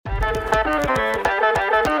You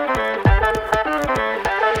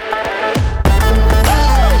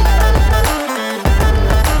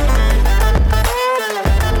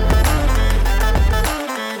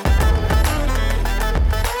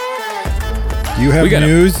have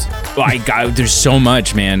news? There's so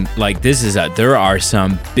much, man. Like, there are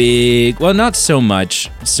some big, well, not so much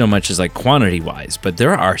as like quantity-wise, but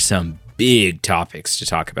there are some big topics to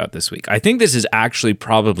talk about this week. I think this is actually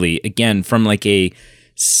probably, again, from like a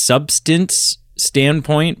substance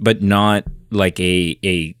standpoint, but not like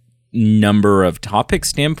a number of topics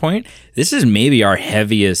standpoint. This is maybe our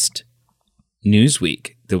heaviest news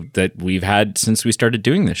week that we've had since we started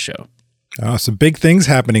doing this show. Oh, some big things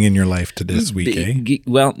happening in your life this week, eh?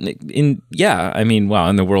 Well, in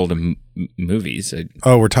the world of movies.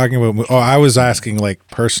 We're talking about. Oh, I was asking, like,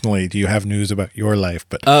 personally, do you have news about your life?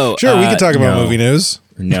 But sure, we can talk about movie news.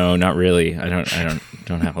 No, not really. I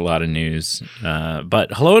don't have a lot of news.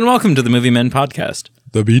 But hello and welcome to the Movie Men podcast.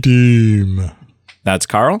 The B Team. That's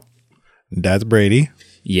Carl. That's Brady.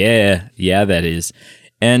 Yeah, that is.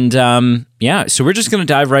 And so we're just gonna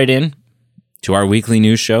dive right in to our weekly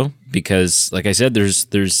news show because, like I said,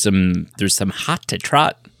 there's some hot to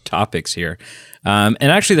trot topics here. And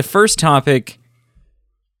actually, the first topic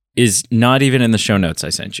is not even in the show notes I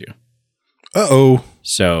sent you. Uh-oh.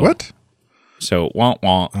 So what? So wah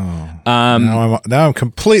wah. Oh. Now I'm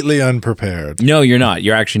completely unprepared. No, you're not.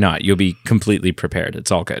 You're actually not. You'll be completely prepared.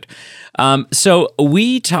 It's all good. So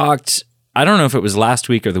we talked. I don't know if it was last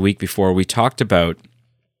week or the week before. We talked about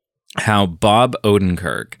how Bob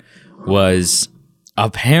Odenkirk was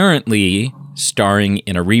apparently starring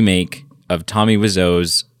in a remake of Tommy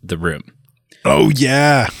Wiseau's The Room. Oh,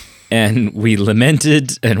 yeah. And we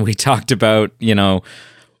lamented and we talked about,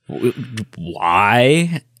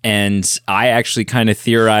 why. And I actually kind of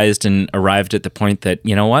theorized and arrived at the point that,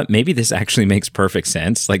 you know what, maybe this actually makes perfect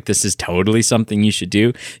sense. Like, this is totally something you should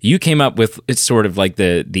do. You came up with, it's sort of like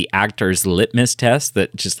the actor's litmus test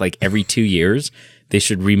that just like every 2 years, they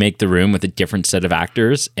should remake The Room with a different set of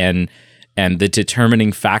actors. And the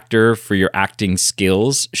determining factor for your acting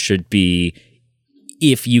skills should be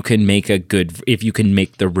if you can make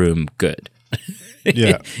The Room good.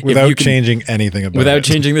 Yeah, without changing anything about it. Without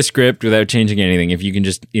changing the script, without changing anything. If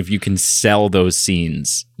you can sell those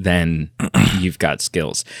scenes, then you've got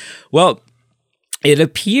skills. Well, it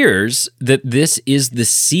appears that this is the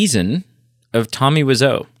season of Tommy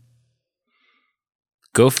Wiseau.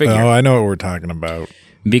 Go figure. Oh, I know what we're talking about.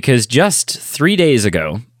 Because just 3 days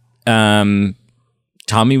ago, Tommy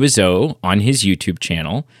Wiseau on his YouTube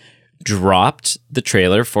channel dropped the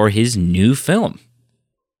trailer for his new film,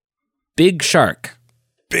 Big Shark.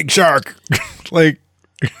 Big Shark. Like,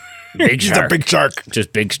 Big Shark. He's a big shark.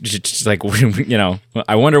 Just like,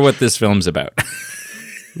 I wonder what this film's about.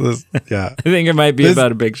 Yeah. I think it might be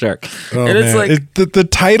about a big shark. Oh, and it's man. like the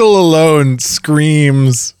title alone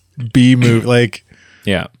screams B movie. Like,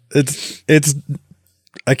 yeah. It's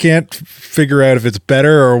I can't figure out if it's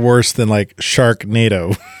better or worse than like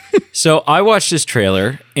Sharknado. So I watched this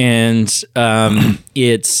trailer and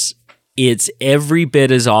it's every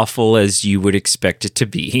bit as awful as you would expect it to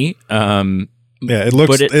be. Yeah, it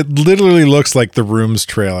literally looks like the Room's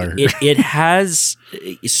trailer. It has,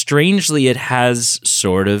 strangely, it has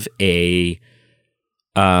sort of a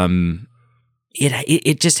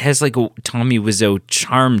it just has like a Tommy Wiseau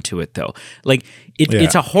charm to it, though. Like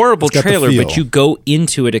it's a horrible trailer, but you go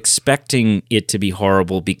into it expecting it to be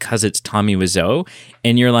horrible because it's Tommy Wiseau,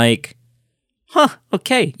 and you're like, huh,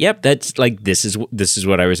 okay, yep, that's like this is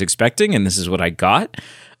what I was expecting, and this is what I got.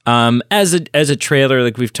 As a trailer,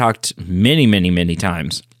 like we've talked many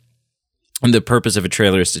times, and the purpose of a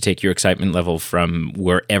trailer is to take your excitement level from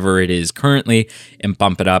wherever it is currently and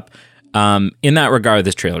bump it up. In that regard,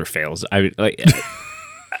 this trailer fails.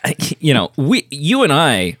 You and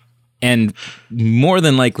I, and more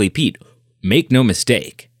than likely Pete, make no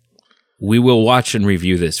mistake, we will watch and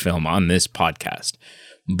review this film on this podcast.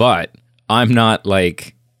 But I'm not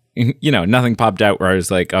like, nothing popped out where I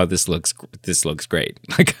was like, oh, this looks great.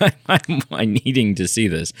 Like I'm needing to see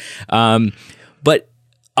this. But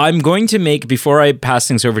I'm going to make, before I pass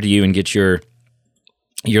things over to you and get your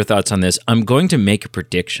thoughts on this, I'm going to make a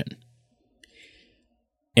prediction.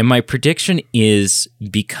 And my prediction is,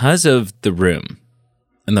 because of The Room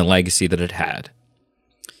and the legacy that it had,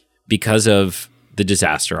 because of The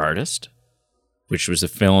Disaster Artist, which was a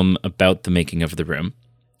film about the making of The Room,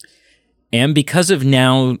 and because of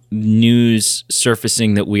now news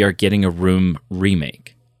surfacing that we are getting a Room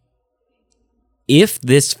remake, if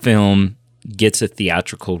this film gets a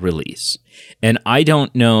theatrical release, and I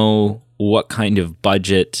don't know what kind of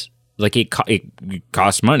budget, Like it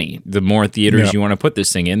costs money. The more theaters you want to put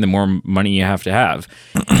this thing in, the more money you have to have.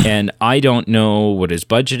 And I don't know what his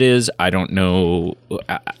budget is. I don't know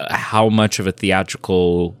how much of a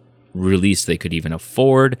theatrical release they could even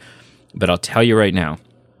afford. But I'll tell you right now,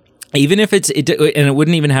 even if and it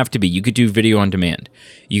wouldn't even have to be, you could do video on demand.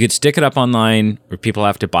 You could stick it up online where people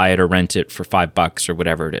have to buy it or rent it for $5 or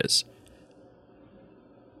whatever it is.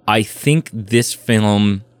 I think this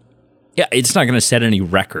film, it's not going to set any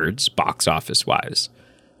records box office wise,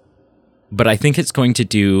 but I think it's going to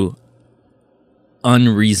do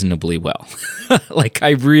unreasonably well. Like I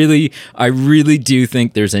really do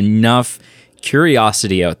think there's enough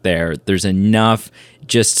curiosity out there. There's enough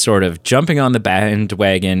just sort of jumping on the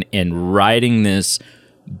bandwagon and riding this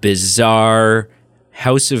bizarre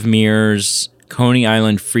House of Mirrors, Coney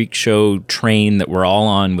Island freak show train that we're all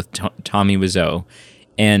on with Tommy Wiseau.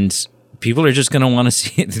 And people are just going to want to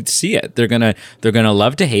see it. They're going to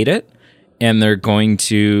love to hate it, and they're going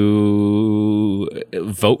to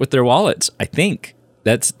vote with their wallets. I think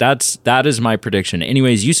that is my prediction.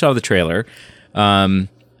 Anyways, you saw the trailer. I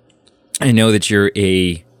know that you're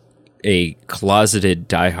a closeted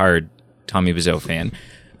diehard Tommy Wiseau fan.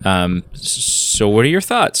 So what are your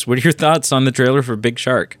thoughts? What are your thoughts on the trailer for Big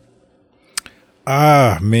Shark?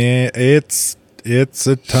 Man, it's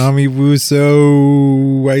a Tommy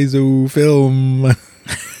Wiseau film.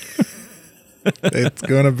 It's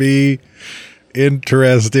gonna be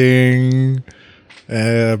interesting.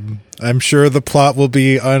 I'm sure the plot will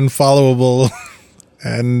be unfollowable,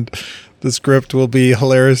 and the script will be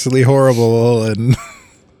hilariously horrible. And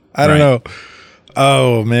I don't know.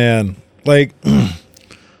 Oh man, like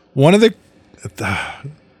one of the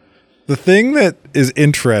thing that is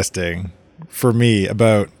interesting for me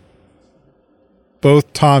about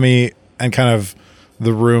both Tommy and kind of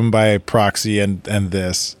The Room by proxy and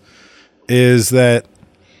this is that,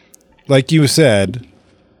 like you said,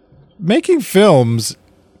 making films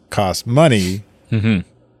costs money. Mm-hmm.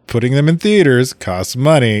 Putting them in theaters costs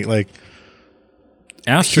money. Like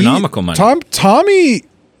astronomical money. Tommy,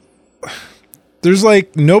 there's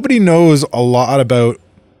like nobody knows a lot about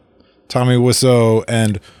Tommy Wiseau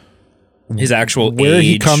and his actual where age.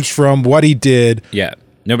 He comes from, what he did. Yeah.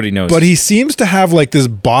 Nobody knows. But he seems to have like this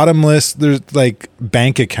bottomless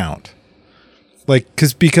bank account. Like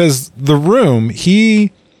because The Room,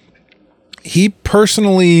 he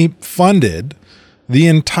personally funded the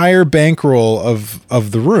entire bankroll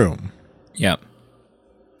of The Room. Yeah.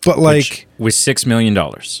 But like with $6 million.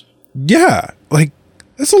 Yeah. Like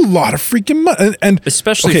that's a lot of freaking money. And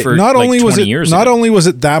especially for not like only 20 was it years not ago. only was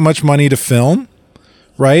it that much money to film,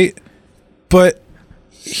 right? But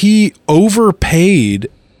he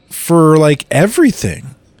overpaid for like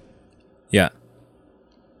everything. Yeah.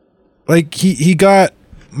 Like he got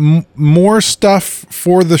more stuff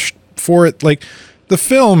for it. Like the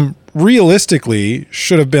film realistically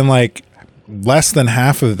should have been like less than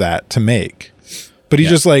half of that to make, but he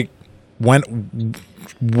just like went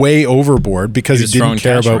way overboard because he didn't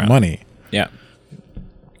care about money. Yeah.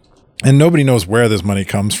 And nobody knows where this money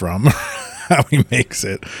comes from, how he makes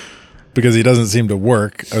it, because he doesn't seem to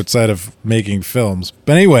work outside of making films.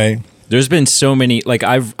 But anyway, there's been so many, like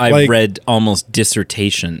I've read almost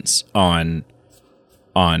dissertations on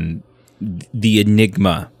the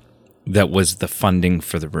enigma that was the funding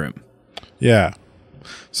for The Room. Yeah.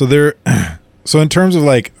 So in terms of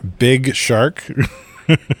like Big Shark,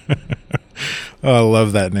 oh, I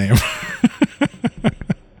love that name.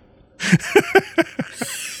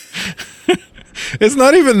 It's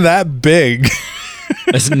not even that big.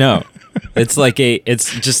 No. It's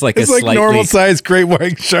just like a slightly normal sized great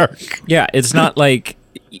white shark. Yeah, it's not like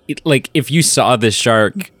if you saw this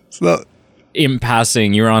shark in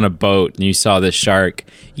passing, you're on a boat and you saw this shark,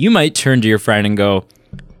 you might turn to your friend and go,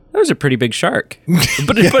 "That was a pretty big shark,"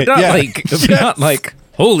 but not like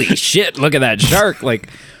holy shit, look at that shark! Like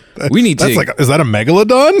we need to. Is that a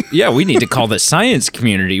megalodon? Yeah, we need to call the science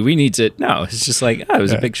community. We need to. No, it's just like it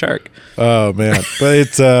was a big shark. Oh man, but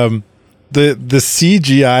it's the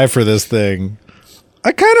CGI for this thing,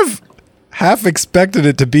 I kind of half expected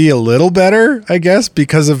it to be a little better, I guess,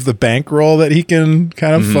 because of the bankroll that he can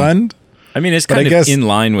kind of fund. I mean, it's kind of in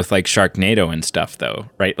line with like Sharknado and stuff, though,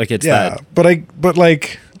 right? Like it's that. But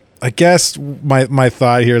I guess my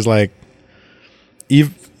thought here is like,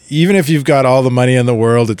 even if you've got all the money in the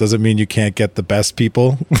world, it doesn't mean you can't get the best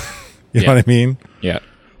people. You know what I mean? Yeah.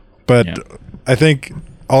 But I think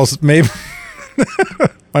also maybe.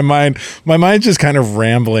 My mind's just kind of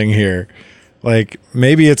rambling here. Like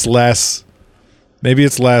maybe it's less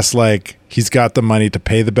like he's got the money to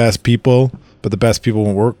pay the best people, but the best people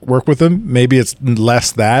won't work with him. Maybe it's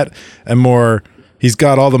less that and more he's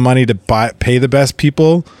got all the money to pay the best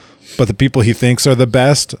people, but the people he thinks are the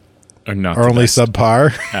best are only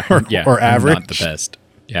subpar or average. Not the best.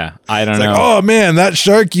 Yeah, I don't know. Like, oh man, that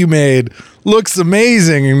shark you made looks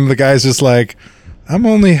amazing, and the guy's just like, I'm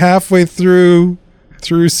only halfway through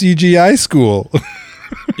CGI school.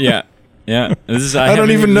 Yeah. I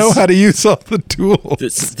don't even know how to use all the tools.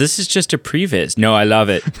 This is just a previs. No, I love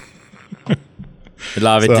it. I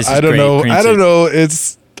love it. So this is I don't great. know. I don't know.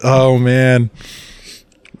 It's man.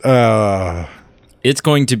 It's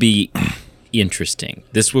going to be interesting.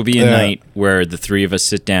 This will be a night where the three of us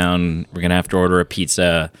sit down. We're gonna have to order a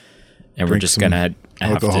pizza, and we're just gonna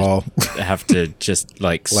have to just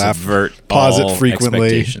like subvert pause all it frequently,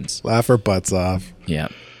 expectations. laugh our butts off. Yeah.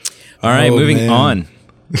 All right, moving on.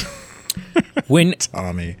 When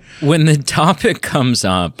the topic comes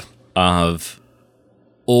up of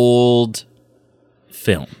old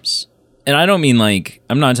films, and I don't mean like,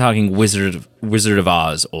 I'm not talking Wizard of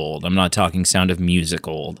Oz old. I'm not talking Sound of Music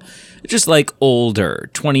old. Just like older,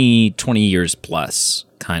 20 years plus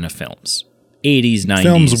kind of films. 80s, 90s.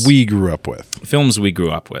 Films we grew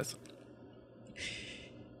up with.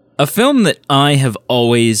 A film that I have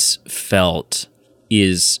always felt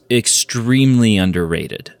is extremely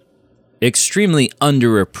underrated. Extremely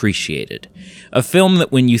underappreciated. A film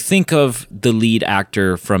that when you think of the lead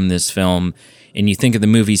actor from this film and you think of the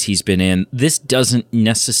movies he's been in, this doesn't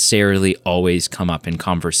necessarily always come up in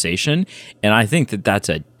conversation. And I think that that's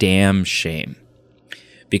a damn shame.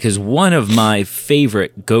 Because one of my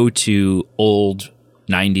favorite go-to old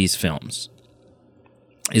 90s films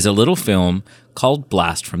is a little film called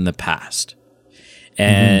Blast from the Past.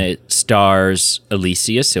 And it stars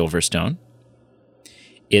Alicia Silverstone.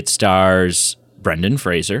 It stars Brendan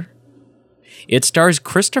Fraser. It stars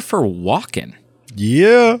Christopher Walken.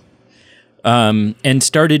 Yeah. And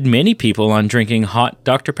started many people on drinking hot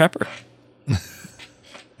Dr. Pepper.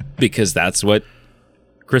 Because that's what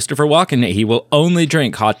Christopher Walken, he will only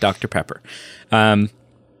drink hot Dr. Pepper.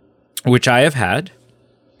 Which I have had.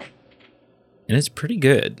 And it's pretty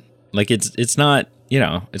good. Like it's not,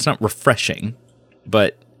 it's not refreshing,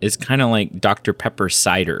 but it's kind of like Dr. Pepper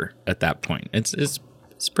cider at that point.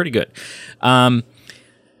 It's pretty good. And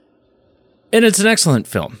it's an excellent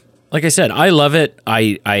film. Like I said, I love it.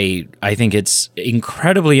 I think it's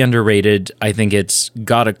incredibly underrated. I think it's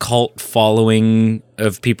got a cult following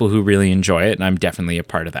of people who really enjoy it, and I'm definitely a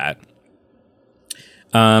part of that.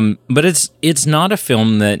 But it's not a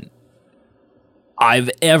film that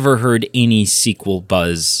I've ever heard any sequel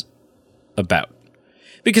buzz about.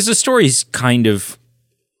 Because the story's kind of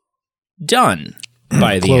done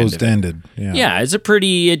by the closed-ended. Yeah, it's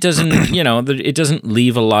it doesn't, it doesn't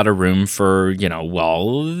leave a lot of room for,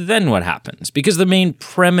 well, then what happens? Because the main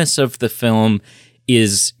premise of the film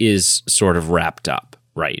is sort of wrapped up,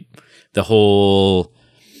 right? The whole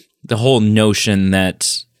notion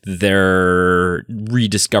that they're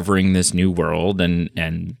rediscovering this new world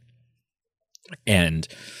and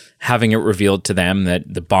having it revealed to them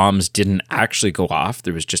that the bombs didn't actually go off.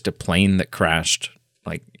 There was just a plane that crashed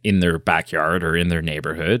like in their backyard or in their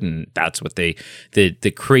neighborhood. And that's what the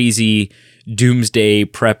crazy doomsday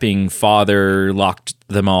prepping father locked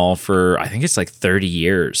them all for, I think it's like 30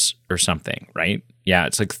 years or something, right? Yeah,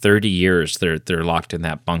 it's like 30 years they're locked in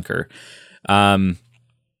that bunker. But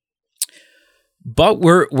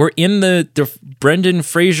we're in the Brendan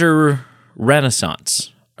Fraser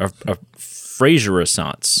renaissance, a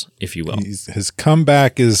Fraser-renaissance, if you will. His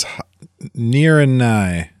comeback is near and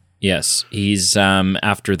nigh. Yes, he's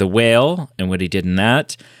after The Whale and what he did in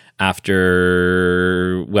that,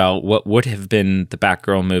 after, well, what would have been the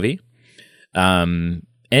Batgirl movie. And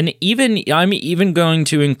I'm even going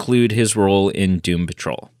to include his role in Doom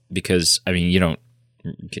Patrol, because, I mean, you don't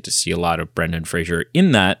get to see a lot of Brendan Fraser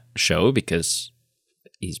in that show because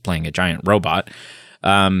he's playing a giant robot.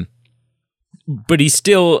 But he's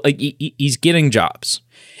still, like, he's getting jobs.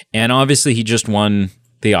 And obviously he just won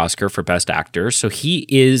the Oscar for Best Actor. So he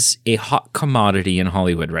is a hot commodity in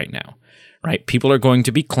Hollywood right now, right? People are going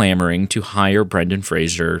to be clamoring to hire Brendan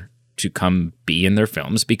Fraser to come be in their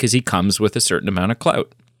films because he comes with a certain amount of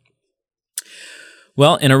clout.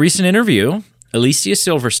 Well, in a recent interview, Alicia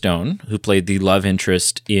Silverstone, who played the love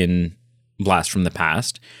interest in Blast from the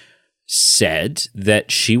Past, said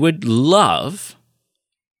that she would love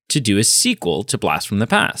to do a sequel to Blast from the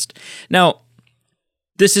Past. Now,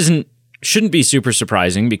 this shouldn't be super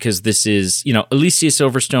surprising because this is, Alicia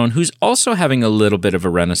Silverstone, who's also having a little bit of a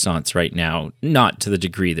renaissance right now, not to the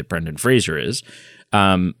degree that Brendan Fraser is,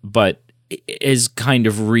 but is kind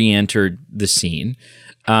of re-entered the scene.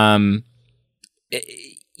 For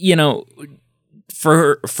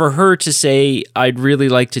her to say, I'd really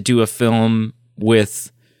like to do a film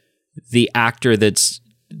with the actor that's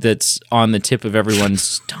on the tip of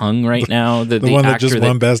everyone's tongue right now. The one that just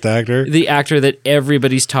won Best Actor? The actor that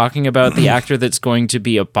everybody's talking about, the actor that's going to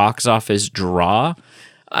be a box office draw.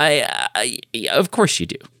 I of course you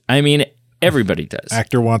do. I mean, everybody does.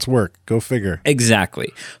 Actor wants work. Go figure.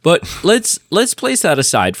 Exactly. But let's place that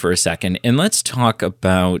aside for a second and let's talk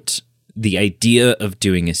about the idea of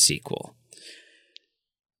doing a sequel.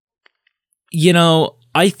 You know,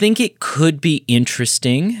 I think it could be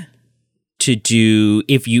interesting to do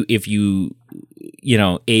if you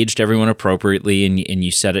aged everyone appropriately and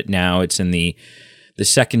you said it now, it's in the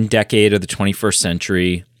second decade of the 21st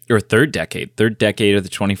century, or third decade of the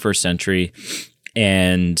 21st century,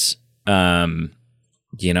 and and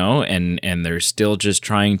they're still just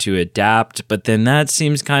trying to adapt, but then that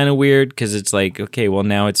seems kind of weird because it's like, okay, well,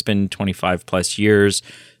 now it's been 25 plus years,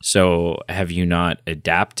 so have you not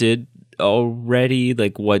adapted already?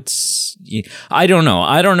 Like, I don't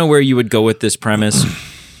know where you would go with this premise,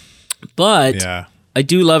 but yeah. I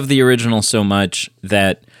do love the original so much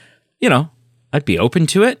that I'd be open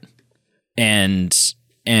to it, and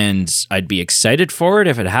I'd be excited for it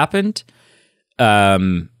if it happened.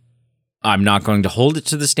 I'm not going to hold it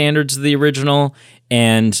to the standards of the original,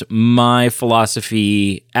 and my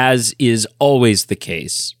philosophy, as is always the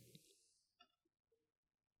case,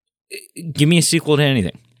 give me a sequel to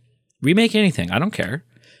anything. Remake anything. I don't care,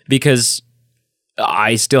 because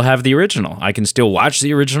I still have the original. I can still watch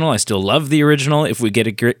the original. I still love the original. If we get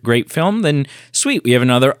a great film, then sweet, we have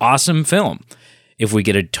another awesome film. If we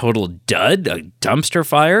get a total dud, a dumpster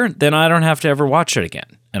fire, then I don't have to ever watch it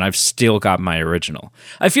again. And I've still got my original.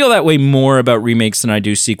 I feel that way more about remakes than I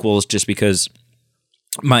do sequels, just because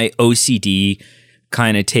my OCD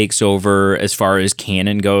kind of takes over as far as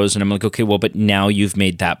canon goes. And I'm like, okay, well, but now you've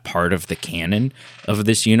made that part of the canon of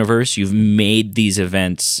this universe. You've made these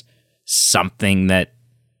events something that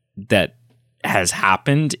has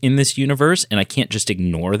happened in this universe, and I can't just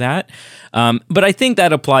ignore that. But I think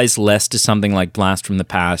that applies less to something like Blast from the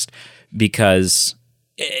Past, because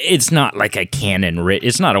it's not like a canon.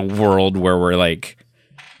 It's not a world where we're like,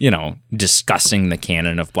 discussing the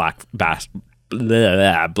canon of Blast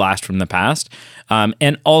from the Past.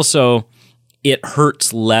 And also, it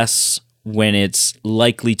hurts less when it's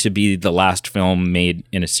likely to be the last film made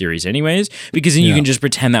in a series anyways, because then you can just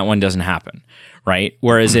pretend that one doesn't happen, right?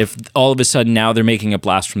 Whereas if all of a sudden now they're making a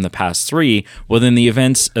Blast from the Past 3, well, then the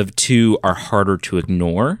events of 2 are harder to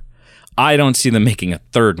ignore. I don't see them making a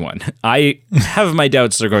third one. I have my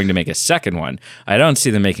doubts they're going to make a second one. I don't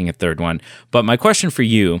see them making a third one. But my question for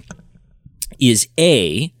you is,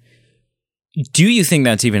 A, do you think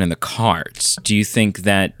that's even in the cards? Do you think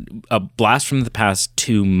that a Blast from the Past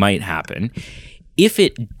 2 might happen? If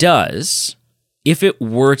it does, if it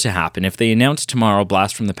were to happen, if they announce tomorrow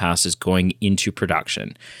Blast from the Past is going into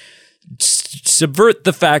production, subvert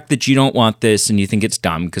the fact that you don't want this and you think it's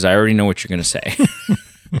dumb, because I already know what you're going to say.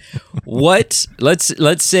 Let's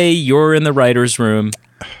say you're in the writer's room,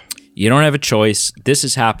 you don't have a choice, this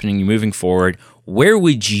is happening, you're moving forward. Where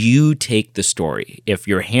would you take the story? If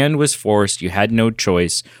your hand was forced, you had no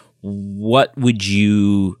choice, what would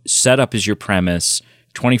you set up as your premise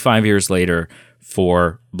 25 years later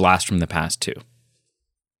for Blast from the Past 2?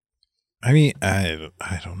 I mean, I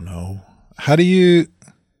don't know. How do you...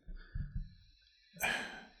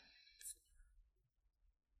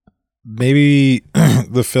 Maybe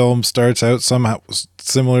the film starts out somehow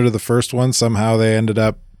similar to the first one. Somehow they ended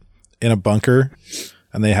up in a bunker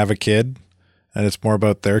and they have a kid, and it's more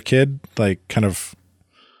about their kid, like kind of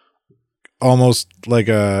almost like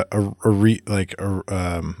a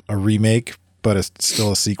remake, but it's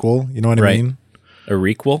still a sequel. You know what I mean? A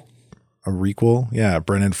requel? A requel. Yeah.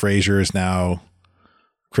 Brendan Fraser is now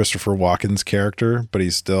Christopher Walken's character, but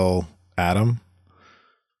he's still Adam.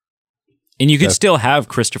 And you could still have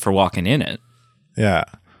Christopher Walken in it. Yeah.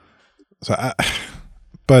 So, I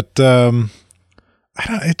don't,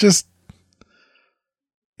 it just,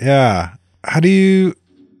 yeah. How do you,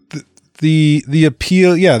 the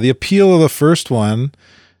appeal, the appeal of the first one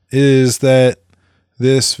is that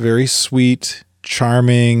this very sweet,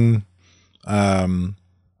 charming, very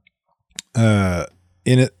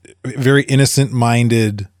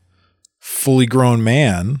innocent-minded, fully grown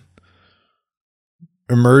man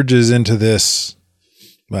emerges into this,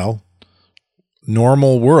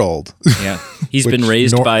 normal world. Yeah. He's been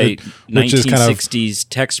raised by 1960s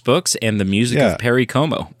textbooks and the music of Perry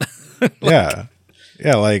Como. Yeah,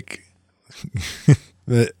 like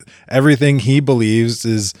everything he believes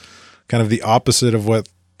is kind of the opposite of what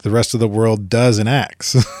the rest of the world does and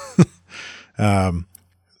acts.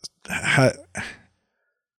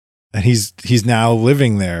 and he's now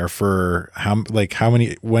living there for how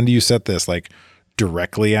many, when do you set this? Like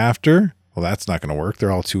directly after? Well, that's not going to work.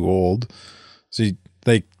 They're all too old. So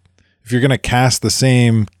if you're going to cast the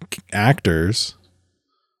same actors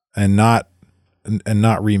and not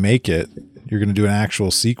remake it, you're going to do an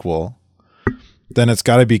actual sequel, then it's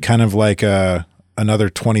got to be kind of like another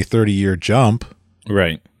 20, 30 year jump.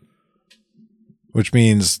 Right. Which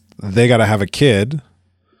means they got to have a kid.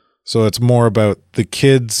 So it's more about the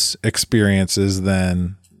kids' experiences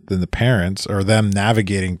than the parents, or them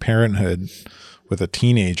navigating parenthood with a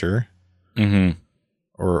teenager. Mm-hmm.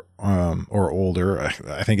 Or older.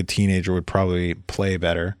 I think a teenager would probably play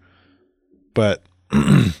better. But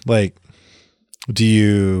like,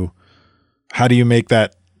 how do you make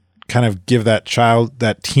that, kind of give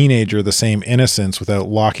that teenager the same innocence without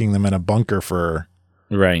locking them in a bunker for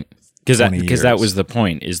right? Because that was the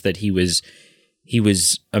point, is that he was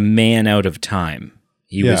a man out of time.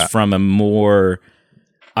 He was from a more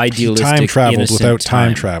idealistic, time traveled without time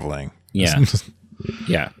time traveling. Yeah,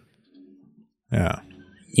 yeah. Yeah.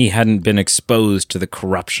 He hadn't been exposed to the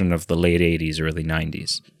corruption of the late 80s, early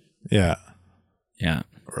 90s. Yeah. Yeah.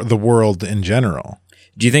 Or the world in general.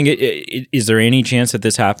 Do you think is there any chance that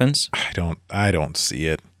this happens? I don't see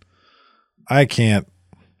it. I can't.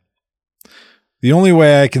 The only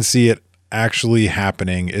way I can see it actually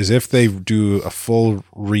happening is if they do a full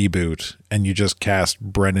reboot and you just cast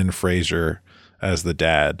Brendan Fraser as the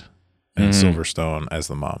dad and Silverstone as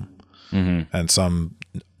the mom, and some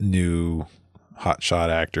new hotshot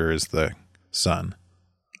actor is the son.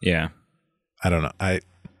 Yeah. I don't know.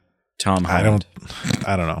 Tom Holland.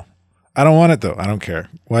 I don't know. I don't want it though. I don't care.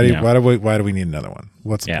 Why do we need another one?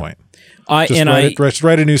 What's the point? Just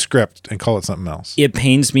write a new script and call it something else. It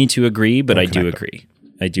pains me to agree, but I do agree.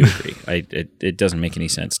 It doesn't make any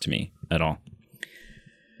sense to me at all.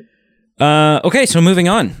 Okay, so moving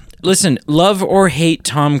on. Listen, love or hate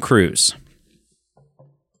Tom Cruise.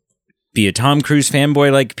 Be a Tom Cruise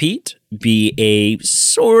fanboy like Pete. Be a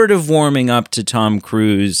sort of warming up to Tom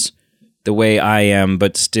Cruise the way I am,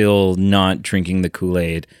 but still not drinking the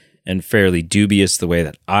Kool-Aid, and fairly dubious the way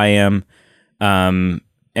that I am. And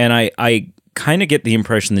I kind of get the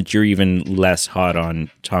impression that you're even less hot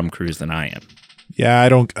on Tom Cruise than I am. Yeah, I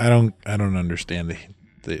don't understand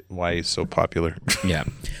why he's so popular. Yeah.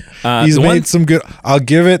 He's made some good, I'll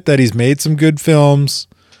give it that he's made some good films,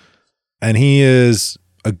 and he is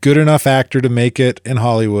a good enough actor to make it in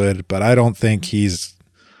Hollywood, but I don't think he's,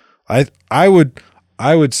 I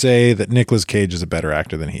would say that Nicolas Cage is a better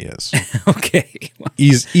actor than he is. Okay.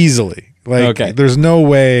 He's easily. There's no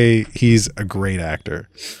way he's a great actor.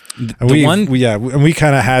 And we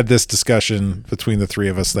kind of had this discussion between the three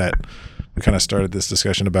of us, that we kind of started this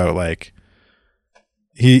discussion about like,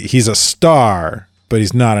 he's a star, but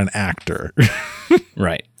he's not an actor.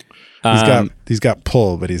 Right. He's got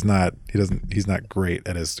pull, but he's not great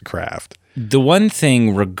at his craft. The one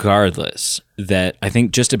thing, regardless, that I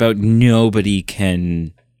think just about nobody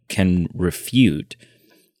can refute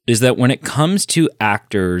is that when it comes to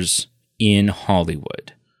actors in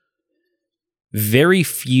Hollywood, very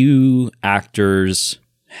few actors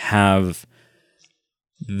have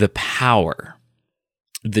the power,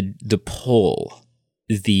 the pull,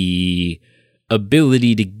 the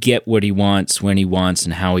ability to get what he wants when he wants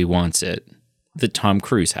and how he wants it that Tom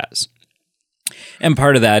Cruise has. And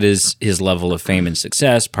part of that is his level of fame and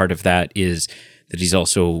success. Part of that is that he's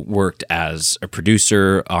also worked as a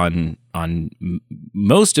producer on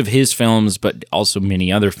most of his films, but also many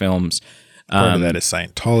other films. Part of that is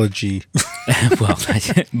Scientology. Well,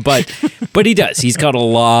 but he does. He's got a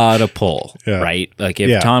lot of pull, right? Like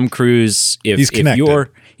if Tom Cruise, if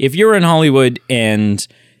you're in Hollywood and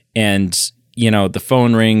you know the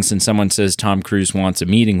phone rings and someone says Tom Cruise wants a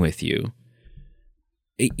meeting with you,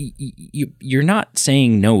 you're not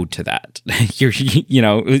saying no to that.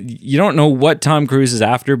 You don't know what Tom Cruise is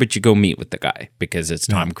after, but you go meet with the guy because it's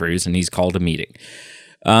Tom Cruise and he's called a meeting.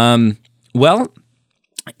 Well,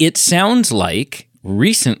 it sounds like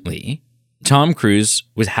recently Tom Cruise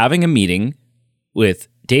was having a meeting with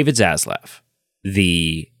David Zaslav,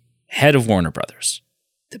 the head of Warner Brothers,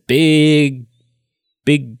 the big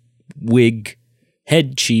wig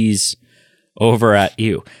head cheese over at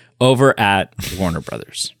Warner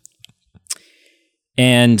Brothers.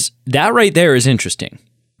 And that right there is interesting.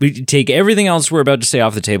 We take everything else we're about to say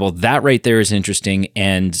off the table. That right there is interesting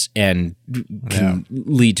and can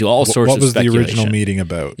lead to all sorts of speculation. What was the original meeting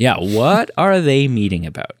about? Yeah, what are they meeting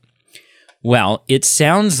about? Well, it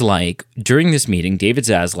sounds like during this meeting, David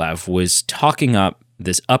Zaslav was talking up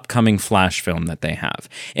this upcoming Flash film that they have.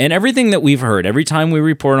 And everything that we've heard, every time we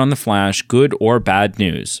report on the Flash, good or bad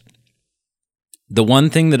news, the one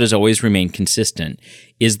thing that has always remained consistent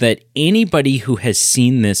is that anybody who has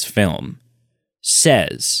seen this film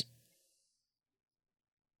says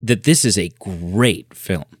that this is a great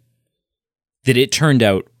film, that it turned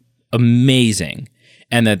out amazing,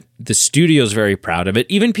 and that the studio's very proud of it.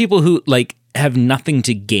 Even people who like have nothing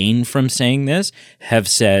to gain from saying this have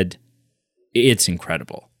said it's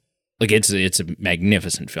incredible. Like it's a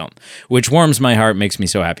magnificent film, which warms my heart, makes me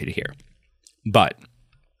so happy to hear. But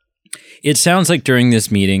it sounds like during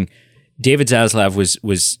this meeting, David Zaslav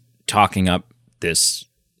was talking up this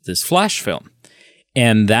Flash film,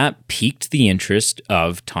 and that piqued the interest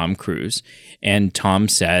of Tom Cruise. And Tom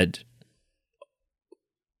said,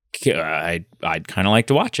 I'd kind of like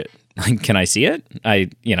to watch it. Like, can I see it?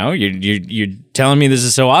 You're telling me this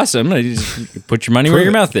is so awesome. I just put your money where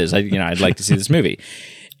your mouth is. I'd like to see this movie.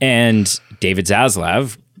 And David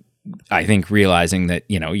Zaslav, I think realizing that,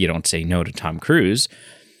 you don't say no to Tom Cruise,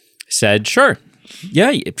 said, sure.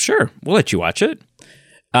 Yeah, sure. We'll let you watch it.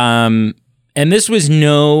 And this was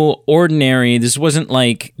no ordinary, this wasn't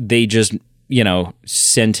like they just,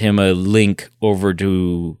 sent him a link over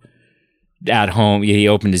to at home. He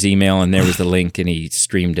opened his email and there was the link and he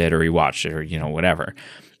streamed it or he watched it or, whatever.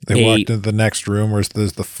 They walked into the next room where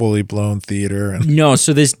there's the fully blown theater. No,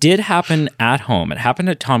 so this did happen at home. It happened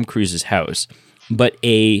at Tom Cruise's house, but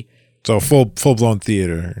So full blown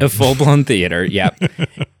theater. A full blown theater, yeah.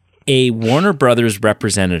 A Warner Brothers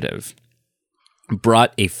representative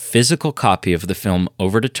brought a physical copy of the film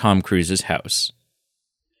over to Tom Cruise's house,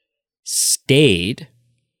 stayed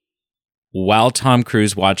while Tom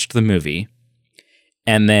Cruise watched the movie,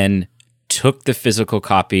 and then took the physical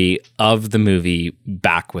copy of the movie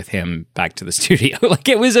back with him back to the studio. Like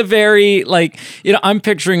it was a very I'm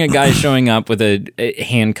picturing a guy showing up with a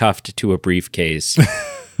handcuffed to a briefcase.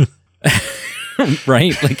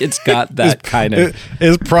 Right? Like it's got that kind of...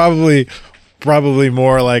 It's probably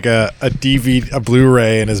more like a DVD, a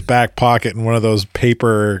Blu-ray in his back pocket in one of those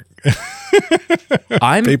paper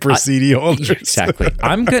CD holders. Exactly.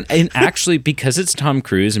 I'm good. And actually, because it's Tom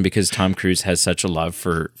Cruise and because Tom Cruise has such a love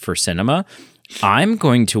for cinema, I'm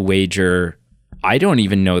going to wager, I don't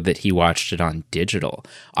even know that he watched it on digital.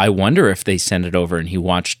 I wonder if they sent it over and he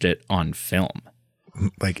watched it on film.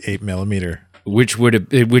 Like 8mm. Which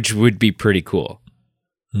would be pretty cool.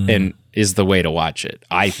 And is the way to watch it,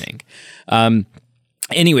 I think.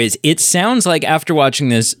 Anyways, it sounds like after watching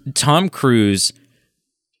this, Tom Cruise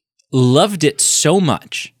loved it so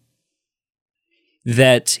much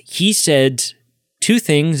that he said two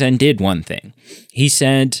things and did one thing. He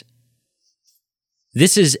said,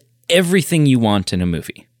 this is everything you want in a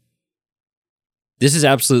movie. This is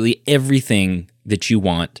absolutely everything that you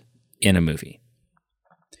want in a movie.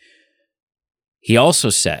 He also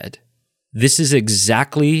said, this is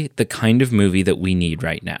exactly the kind of movie that we need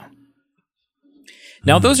right now.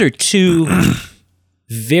 Now, those are two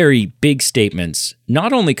very big statements,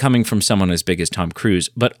 not only coming from someone as big as Tom Cruise,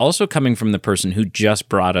 but also coming from the person who just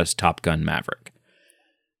brought us Top Gun Maverick.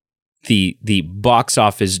 The box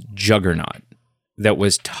office juggernaut that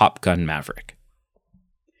was Top Gun Maverick.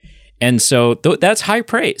 And so that's high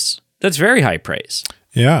praise. That's very high praise.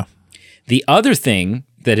 Yeah. The other thing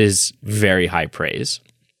that is very high praise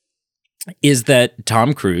is that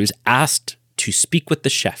Tom Cruise asked to speak with the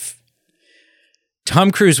chef.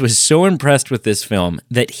 Tom Cruise was so impressed with this film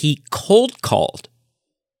that he cold called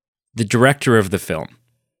the director of the film.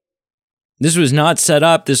 This was not set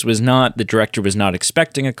up. The director was not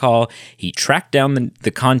expecting a call. He tracked down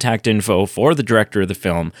the contact info for the director of the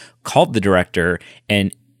film, called the director,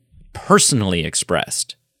 and personally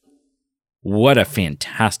expressed, what a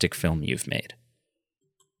fantastic film you've made.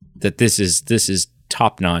 That this is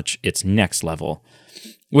top notch. It's next level,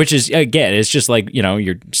 which is, again, it's just like,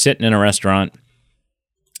 you're sitting in a restaurant.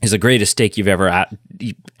 It's the greatest steak you've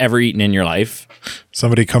ever eaten in your life.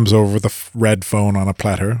 Somebody comes over with a red phone on a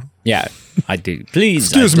platter. Yeah, I do. Please.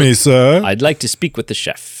 Excuse me, sir. I'd like to speak with the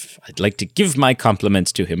chef. I'd like to give my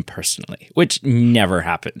compliments to him personally, which never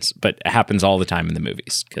happens, but it happens all the time in the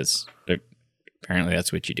movies because apparently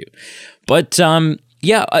that's what you do. But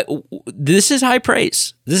this is high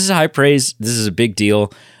praise. This is high praise. This is a big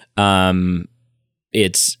deal.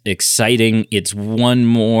 It's exciting. It's one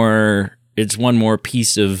more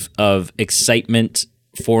piece of excitement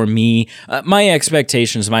for me. My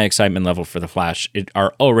expectations, my excitement level for The Flash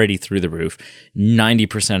are already through the roof.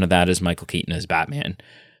 90% of that is Michael Keaton as Batman.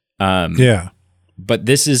 Yeah. But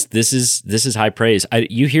this is high praise.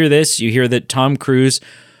 You hear this, you hear that Tom Cruise,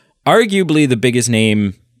 arguably the biggest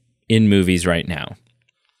name in movies right now,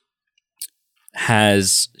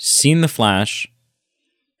 has seen The Flash,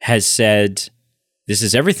 has said, this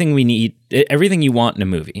is everything we need, everything you want in a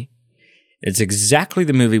movie. It's exactly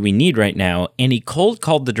the movie we need right now, and he cold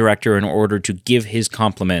called the director in order to give his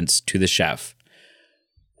compliments to the chef.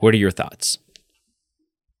 What are your thoughts?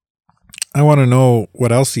 I want to know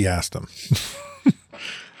what else he asked him.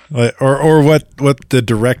 or what the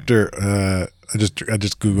director I just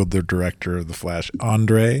googled the director of The Flash,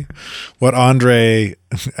 Andre. What Andre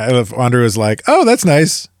was like, "Oh, that's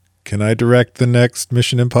nice. Can I direct the next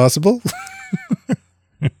Mission Impossible?"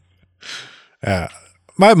 Yeah.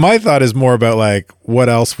 My thought is more about like what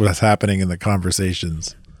else was happening in the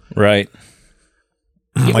conversations. Right.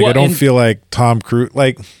 Like I don't feel like Tom Cruise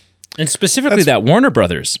and specifically that Warner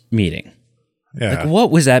Brothers meeting. Yeah. Like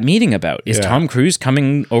what was that meeting about? Is Tom Cruise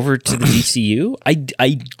coming over to the DCU?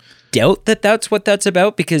 I doubt that that's what that's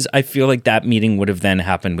about, because I feel like that meeting would have then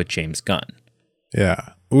happened with James Gunn. Yeah.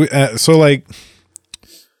 So like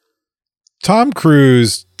Tom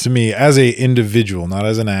Cruise, to me, as a individual, not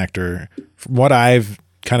as an actor, from what I've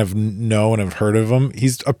kind of know and have heard of him, he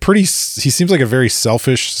seems like a very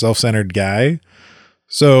selfish, self-centered guy.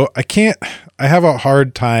 So I have a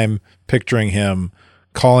hard time picturing him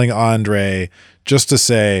calling Andre just to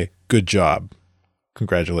say, "Good job.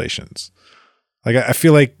 Congratulations." Like, I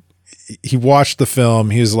feel like he watched the film.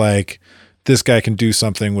 He was like, this guy can do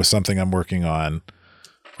something with something I'm working on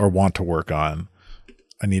or want to work on.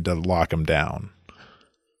 I need to lock him down.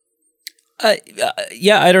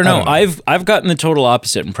 Yeah, I don't know. I've gotten the total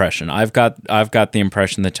opposite impression. I've got the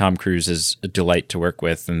impression that Tom Cruise is a delight to work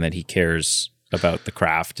with, and that he cares about the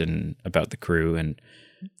craft and about the crew. And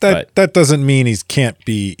that doesn't mean he's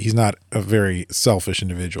not a very selfish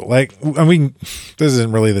individual. Like, I mean, this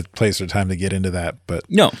isn't really the place or time to get into that, but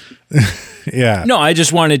no, yeah, no. I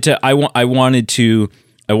just wanted to. I wanted to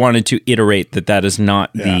iterate that is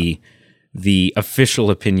not the official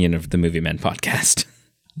opinion of the Movie Men podcast.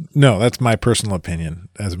 No, that's my personal opinion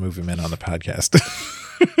as a Movie Man on the podcast.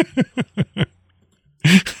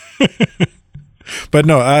 But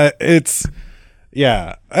no,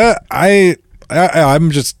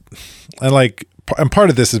 and part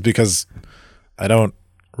of this is because I don't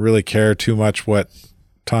really care too much what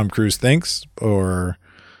Tom Cruise thinks or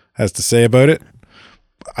has to say about it.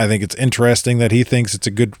 I think it's interesting that he thinks it's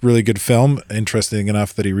a really good film. Interesting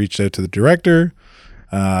enough that he reached out to the director.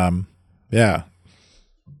 Yeah.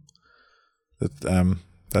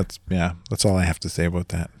 That's all I have to say about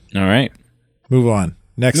that. All right. Move on.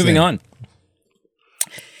 Moving on.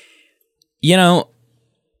 You know,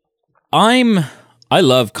 I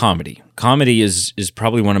love comedy. Comedy is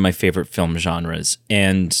probably one of my favorite film genres.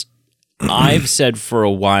 And I've said for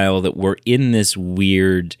a while that we're in this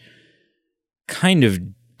weird kind of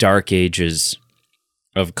dark ages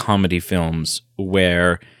of comedy films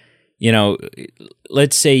where, you know,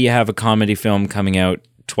 let's say you have a comedy film coming out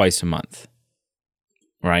twice a month,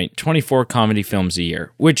 right? 24 comedy films a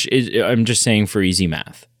year, which is, I'm just saying for easy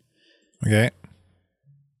math. Okay.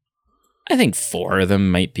 I think 4 of them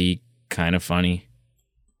might be kind of funny.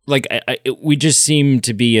 Like we just seem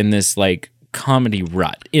to be in this like comedy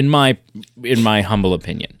rut, in my humble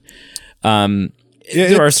opinion.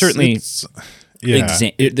 There are certainly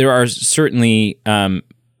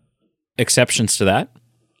exceptions to that,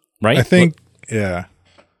 right? I think, yeah.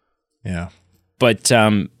 But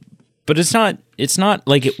it's not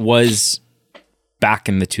like it was back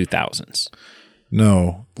in the 2000s.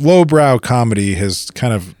 No, lowbrow comedy has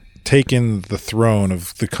kind of taken the throne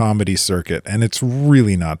of the comedy circuit, and it's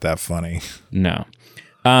really not that funny. No.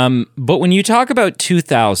 But when you talk about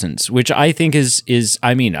 2000s, which I think is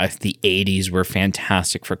I mean, the 80s were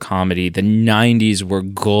fantastic for comedy, the 90s were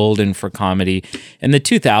golden for comedy, and the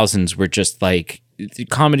 2000s were just like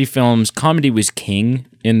comedy films. Comedy was king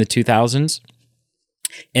in the 2000s,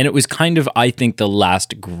 and it was kind of, I think, the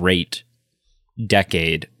last great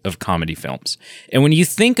decade of comedy films. And when you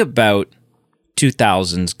think about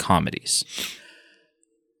 2000s comedies,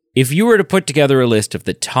 if you were to put together a list of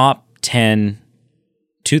the top 10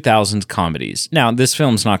 2000s comedies, now this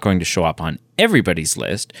film's not going to show up on everybody's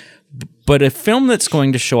list, but a film that's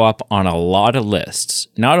going to show up on a lot of lists,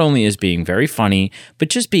 not only as being very funny, but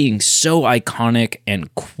just being so iconic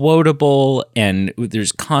and quotable, and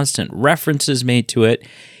there's constant references made to it,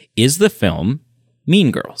 is the film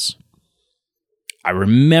Mean Girls. I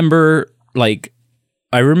remember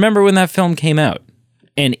when that film came out,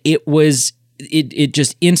 and it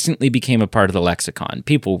just instantly became a part of the lexicon.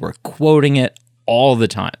 People were quoting it all the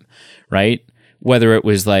time, right? Whether it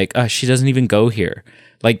was like, she doesn't even go here.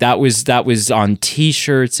 Like that was on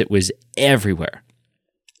t-shirts. It was everywhere.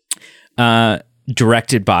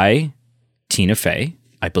 Directed by Tina Fey,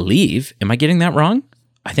 I believe. Am I getting that wrong?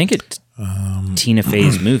 I think it's Tina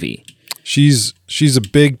Fey's movie. She's a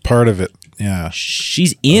big part of it Yeah.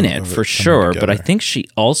 She's in it Of for it coming sure, but I together. think she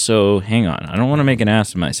also, hang on, I don't want to make an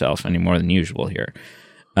ass of myself any more than usual here.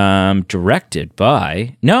 Directed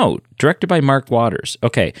by Mark Waters.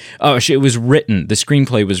 Okay. Oh, it was written, the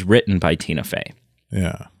screenplay was written by Tina Fey.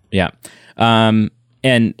 Yeah. Yeah.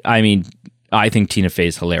 And I mean, I think Tina Fey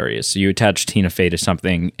is hilarious. So you attach Tina Fey to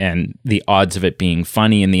something and the odds of it being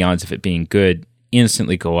funny and the odds of it being good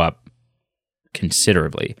instantly go up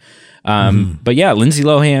considerably. But yeah, Lindsay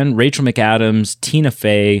Lohan, Rachel McAdams, Tina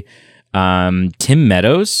Fey, Tim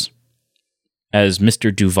Meadows as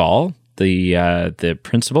Mr. Duval, the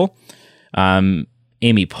principal.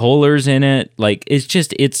 Amy Poehler's in it. Like,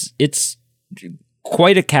 it's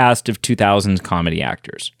quite a cast of 2000s comedy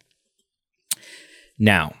actors.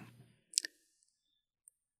 Now,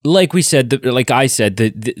 like we said,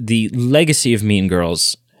 the legacy of Mean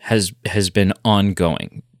Girls has been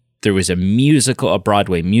ongoing. There was a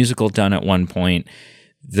Broadway musical done at one point.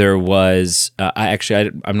 There was,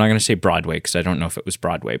 I'm not going to say Broadway because I don't know if it was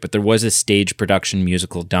Broadway, but there was a stage production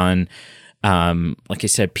musical done. Like I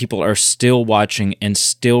said, people are still watching and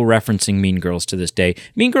still referencing Mean Girls to this day.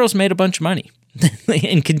 Mean Girls made a bunch of money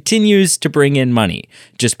and continues to bring in money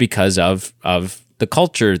just because of the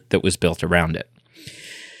culture that was built around it.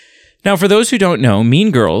 Now, for those who don't know,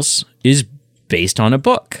 Mean Girls is based on a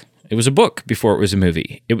book. It was a book before it was a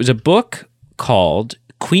movie. It was a book called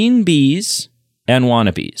Queen Bees and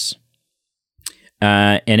Wannabes.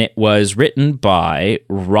 And it was written by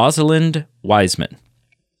Rosalind Wiseman.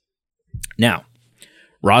 Now,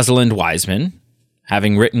 Rosalind Wiseman,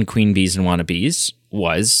 having written Queen Bees and Wannabes,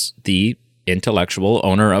 was the intellectual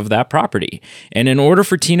owner of that property. And in order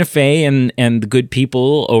for Tina Fey and the good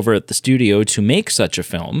people over at the studio to make such a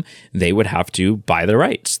film, they would have to buy the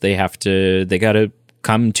rights. They got to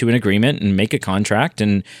come to an agreement and make a contract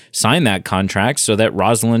and sign that contract so that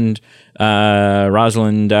Rosalind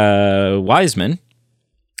Wiseman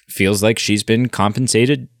feels like she's been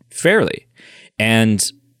compensated fairly.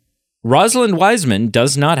 And Rosalind Wiseman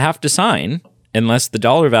does not have to sign unless the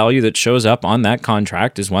dollar value that shows up on that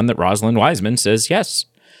contract is one that Rosalind Wiseman says, yes,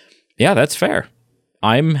 yeah, that's fair.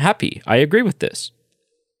 I'm happy. I agree with this.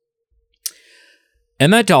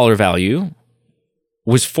 And that dollar value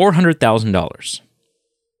was $400,000.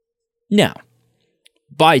 Now,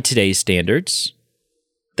 by today's standards,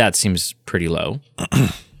 that seems pretty low.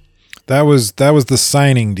 That was the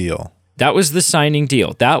signing deal. That was the signing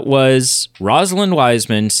deal. That was Rosalind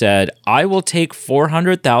Wiseman said, I will take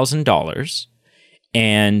 $400,000,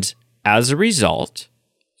 and as a result,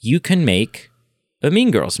 you can make a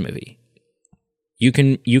Mean Girls movie. You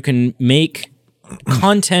can make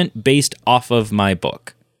content based off of my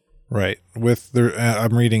book. Right.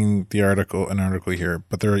 I'm reading an article here,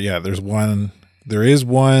 but there is one,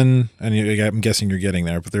 and I'm guessing you're getting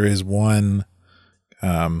there, but there is one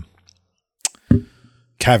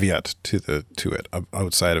caveat to it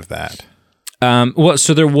outside of that.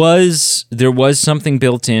 So there was something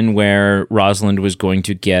built in where Rosalind was going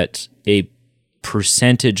to get a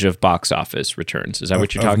percentage of box office returns. Is that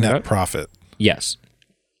what you're talking net about? Profit. Yes.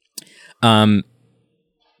 But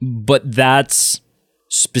that's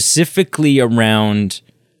specifically around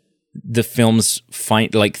the film's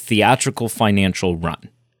theatrical financial run.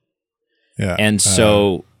 Yeah. And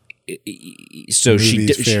so she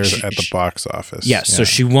fares at the box office. Yes. Yeah. So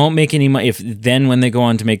she won't make any money when they go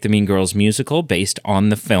on to make the Mean Girls musical based on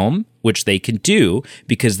the film, which they can do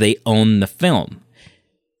because they own the film.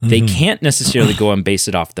 Mm-hmm. They can't necessarily go and base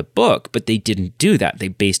it off the book, but they didn't do that. They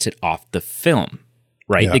based it off the film.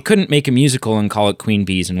 Right? Yeah. They couldn't make a musical and call it Queen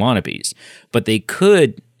Bees and Wannabes, but they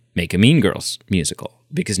could make a Mean Girls musical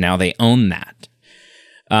because now they own that.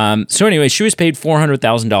 So anyway, she was paid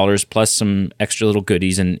 $400,000 plus some extra little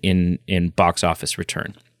goodies in box office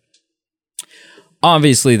return.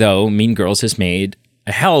 Obviously, though, Mean Girls has made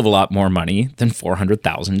a hell of a lot more money than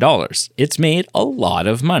 $400,000. It's made a lot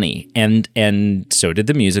of money, and so did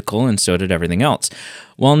the musical, and so did everything else.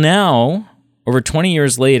 Well, now, over 20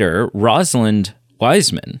 years later, Rosalind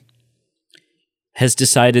Wiseman has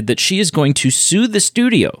decided that she is going to sue the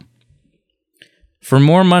studio for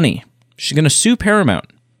more money. She's going to sue Paramount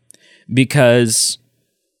because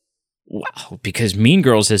Mean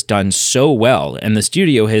Girls has done so well and the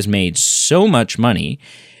studio has made so much money,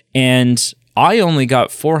 and I only got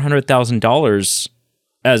 $400,000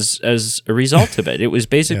 as a result of it. It was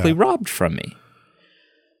basically robbed from me.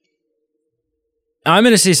 I'm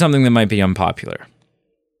going to say something that might be unpopular.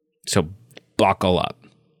 So buckle up.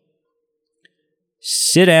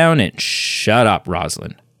 Sit down and shut up,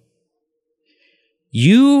 Rosalind.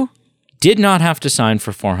 You did not have to sign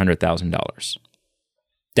for $400,000.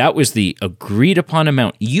 That was the agreed upon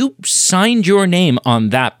amount. You signed your name on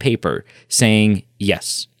that paper saying,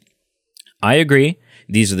 yes, I agree.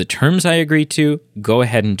 These are the terms I agree to. Go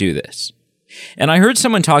ahead and do this. And I heard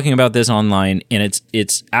someone talking about this online, and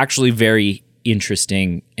it's actually very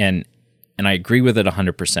interesting, and I agree with it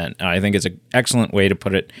 100%. And I think it's an excellent way to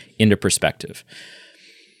put it into perspective.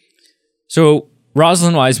 So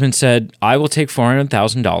Rosalind Wiseman said, I will take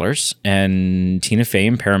 $400,000. And Tina Fey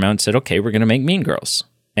and Paramount said, okay, we're going to make Mean Girls.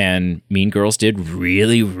 And Mean Girls did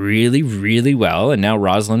really, really, really well. And now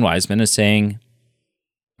Rosalind Wiseman is saying,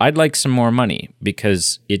 I'd like some more money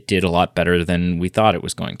because it did a lot better than we thought it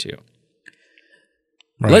was going to.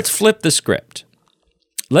 Right. Let's flip the script.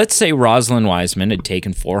 Let's say Rosalind Wiseman had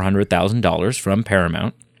taken $400,000 from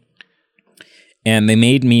Paramount and they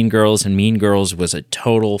made Mean Girls, and Mean Girls was a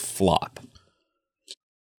total flop.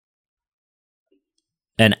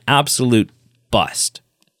 An absolute bust.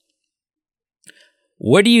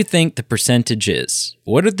 What do you think the percentage is?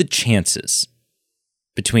 What are the chances?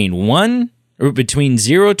 Between 0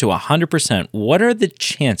 to 100%, what are the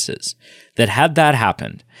chances that had that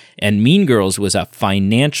happened and Mean Girls was a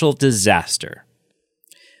financial disaster,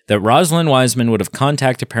 that Rosalind Wiseman would have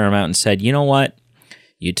contacted Paramount and said, you know what?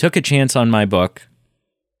 You took a chance on my book.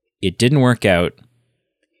 It didn't work out.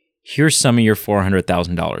 Here's some of your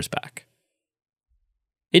 $400,000 back.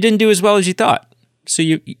 It didn't do as well as you thought. So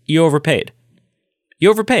you overpaid.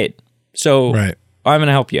 You overpaid. So right. I'm going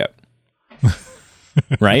to help you out.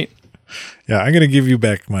 Right? Yeah, I'm going to give you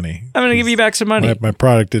back money. I'm going to give you back some money. My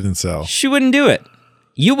product didn't sell. She wouldn't do it.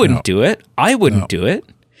 You wouldn't do it. I wouldn't do it.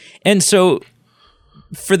 And so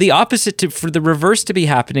for the opposite, for the reverse to be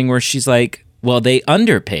happening where she's like, well, they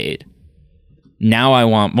underpaid. Now I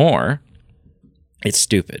want more. It's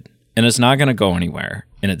stupid. And it's not going to go anywhere.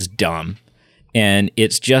 And it's dumb. And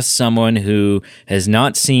it's just someone who has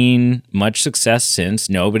not seen much success since.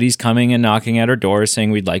 Nobody's coming and knocking at her door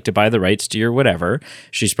saying we'd like to buy the rights to your whatever.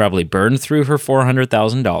 She's probably burned through her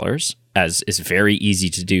 $400,000, as is very easy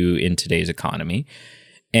to do in today's economy.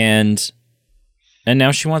 And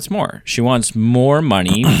now she wants more. She wants more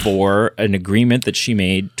money for an agreement that she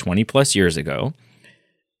made 20 plus years ago.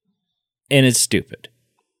 And it's stupid.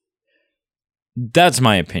 That's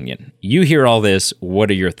my opinion. You hear all this. What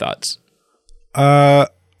are your thoughts? And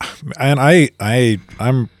I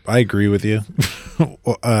agree with you.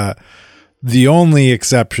 The only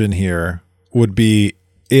exception here would be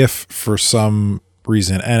if for some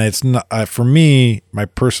reason, and it's not for me,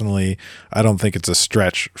 personally, I don't think it's a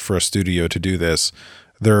stretch for a studio to do this.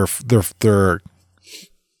 They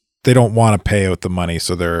don't want to pay out the money,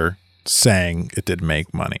 so they're saying it didn't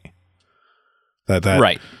make money.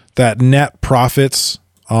 Right. That net profits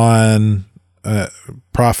on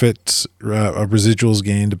residuals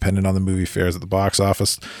gain dependent on the movie fares at the box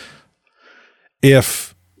office.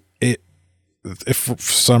 If for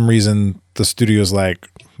some reason the studio's like,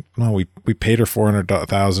 no, we paid her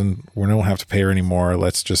 $400,000, we don't have to pay her anymore,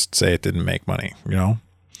 let's just say it didn't make money, you know?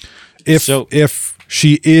 If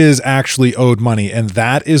she is actually owed money and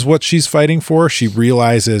that is what she's fighting for, she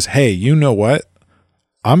realizes, hey, you know what?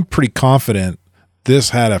 I'm pretty confident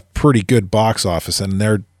this had a pretty good box office and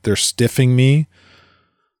they're stiffing me,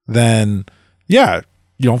 then yeah,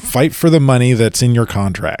 fight for the money that's in your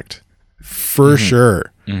contract for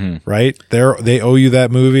sure. Mm-hmm. Right? They owe you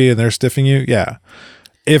that movie and they're stiffing you. Yeah.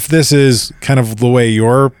 If this is kind of the way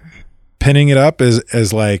you're pinning it up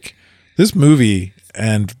as like this movie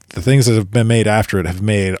and the things that have been made after it have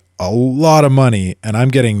made a lot of money and I'm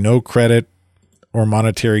getting no credit or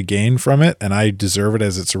monetary gain from it and I deserve it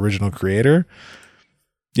as its original creator.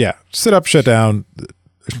 Yeah. Sit up, shut down.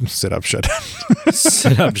 Sit up, shut down.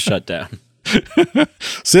 Sit up, shut down.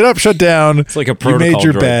 Sit up, shut down. It's like a protocol. You made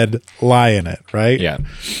your bed, lie in it, right? Yeah.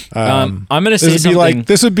 I'm going to say something.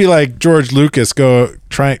 This would be like George Lucas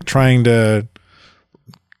trying to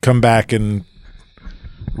come back and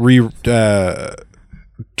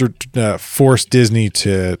force Disney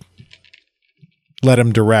to let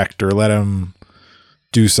him direct or let him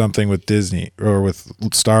do something with Disney or with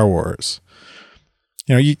Star Wars.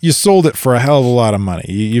 You sold it for a hell of a lot of money.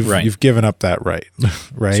 You've given up that right,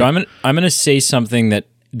 right? So I'm going to say something that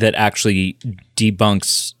actually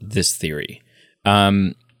debunks this theory.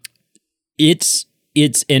 It's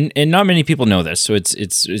and not many people know this, so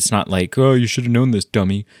it's not like, oh, you should have known this,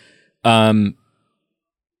 dummy.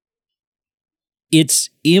 It's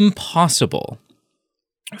impossible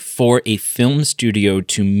for a film studio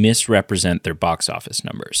to misrepresent their box office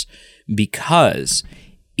numbers because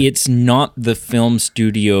it's not the film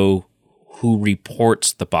studio who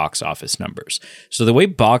reports the box office numbers. So the way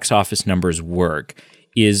box office numbers work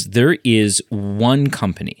is there is one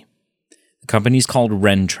company The company's called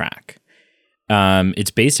Rentrack.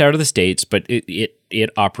 It's based out of the States, but it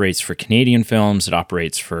operates for Canadian films. It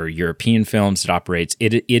operates for European films.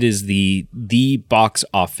 It is the box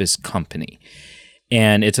office company,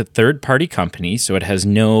 and it's a third party company, so it has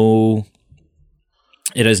no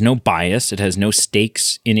bias. It has no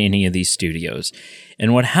stakes in any of these studios.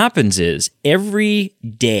 And what happens is every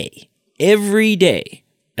day,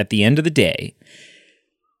 at the end of the day,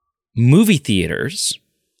 movie theaters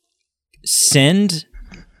send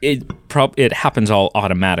it happens all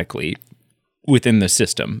automatically within the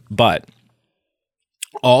system, but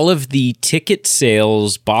all of the ticket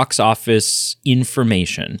sales, box office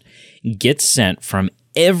information gets sent from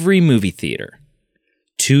every movie theater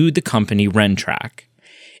to the company Rentrack,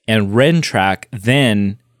 and Rentrack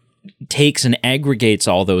then takes and aggregates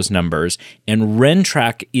all those numbers, and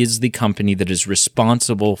Rentrack is the company that is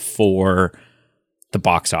responsible for the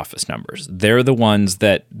box office numbers. They're the ones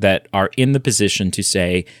that are in the position to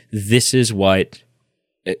say, this is what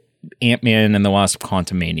Ant-Man and the Wasp: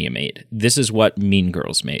 Quantumania made. This is what Mean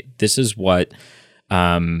Girls made. This is what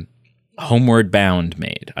Homeward Bound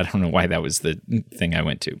made. I don't know why that was the thing I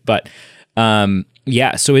went to. But so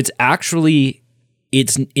it's actually,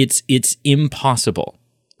 it's impossible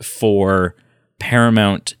for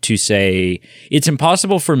Paramount to say, it's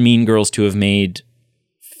impossible for Mean Girls to have made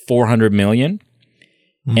 $400 million.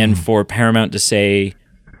 And for Paramount to say,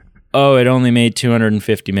 "Oh, it only made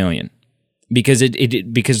 $250 million," because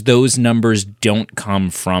because those numbers don't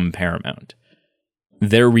come from Paramount.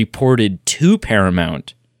 They're reported to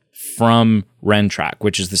Paramount from Rentrack,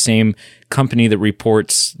 which is the same company that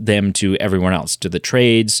reports them to everyone else, to the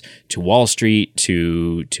trades, to Wall Street,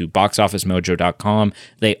 to boxofficemojo.com.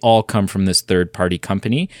 They all come from this third-party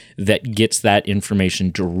company that gets that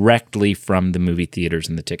information directly from the movie theaters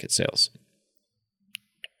and the ticket sales.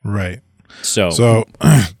 Right. So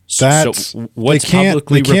that's what's they can't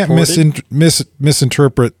reported?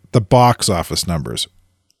 misinterpret the box office numbers.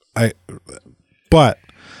 But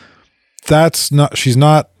that's not. She's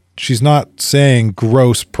not saying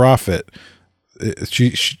gross profit.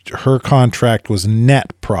 Her contract was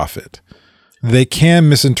net profit. They can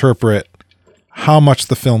misinterpret how much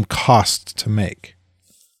the film costs to make,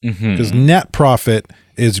 because net profit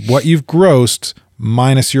is what you've grossed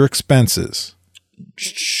minus your expenses.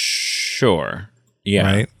 Sure. Yeah.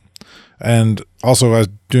 Right. And also, I was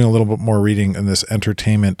doing a little bit more reading in this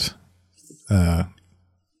entertainment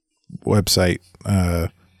website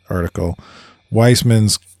article.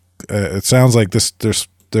 Weissman's. It sounds like this. This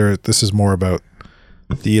is more about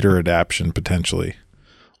theater adaptation potentially.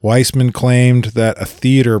 Weissman claimed that a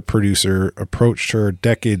theater producer approached her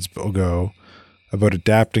decades ago about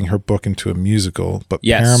adapting her book into a musical, but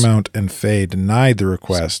Paramount and Faye denied the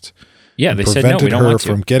request. Yeah, they said no, we don't want to. Prevented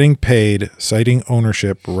her from getting paid, citing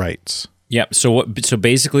ownership rights. Yep. So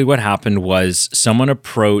basically, what happened was someone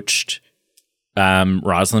approached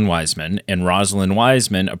Rosalind Wiseman, and Rosalind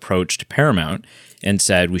Wiseman approached Paramount and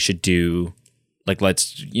said, "We should do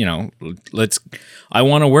let's I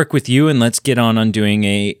want to work with you, and let's get on doing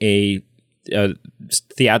a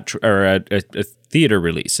theater or a theater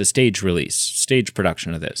release, a stage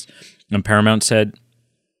production of this." And Paramount said,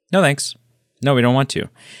 "No, thanks. No, we don't want to."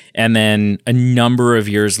 And then a number of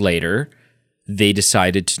years later, they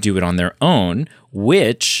decided to do it on their own,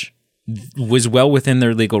 which was well within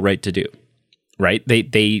their legal right to do. Right?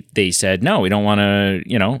 They said, "No, we don't want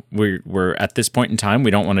to, we're at this point in time,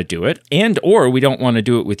 we don't want to do it. Or we don't want to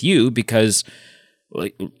do it with you because,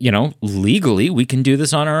 legally we can do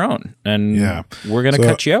this on our own. And we're going to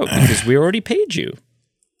cut you out because we already paid you.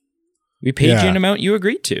 We paid you an amount you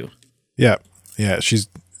agreed to." Yeah. Yeah.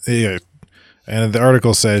 And the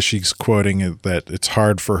article says she's quoting it, that it's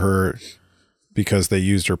hard for her because they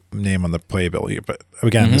used her name on the playbill. But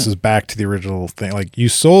again, this is back to the original thing. Like, you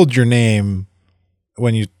sold your name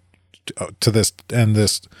when you to this and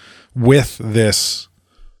this with this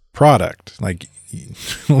product. Like,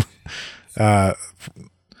 the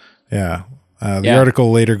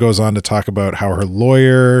article later goes on to talk about how her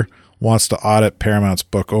lawyer wants to audit Paramount's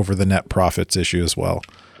book over the net profits issue as well.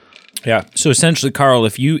 Yeah. So essentially, Carl,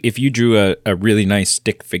 if you drew a really nice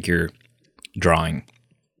stick figure drawing,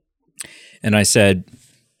 and I said,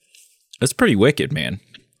 "That's pretty wicked, man.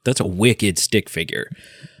 That's a wicked stick figure.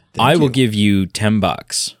 I will give you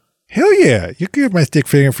 $10. Hell yeah. You give my stick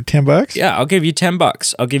figure for $10? Yeah, I'll give you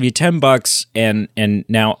 $10. I'll give you $10 and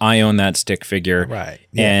now I own that stick figure. Right.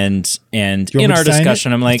 Yeah. And in our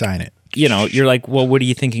discussion, I'm like, sign it. You're like, "Well, what are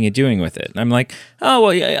you thinking of doing with it?" And I'm like, "Oh,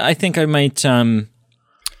 well, I think I might I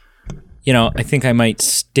think I might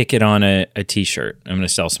stick it on a t-shirt. I'm going to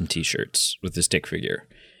sell some t-shirts with the stick figure."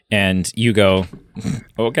 And you go,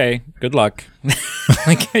 okay, good luck.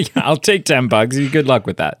 Like, yeah, I'll take $10. Good luck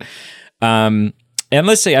with that. And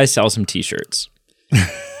let's say I sell some t-shirts.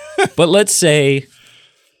 But let's say,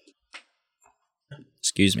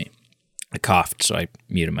 excuse me, I coughed, so I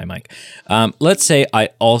muted my mic. Let's say I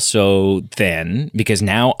also then, because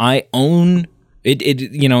now I own it,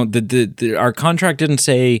 you know, our contract didn't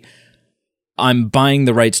say I'm buying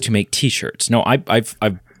the rights to make t-shirts. No, I've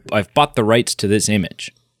bought the rights to this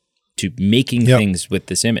image, to making things with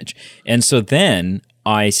this image. And so then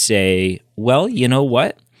I say, well, you know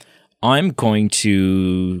what? I'm going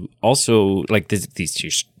to also, like, these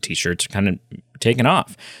t-shirts are kind of taken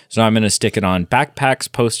off. So I'm going to stick it on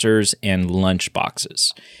backpacks, posters, and lunch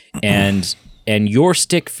boxes. And your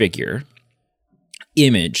stick figure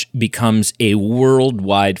image becomes a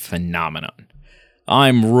worldwide phenomenon.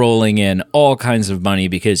 I'm rolling in all kinds of money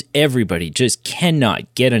because everybody just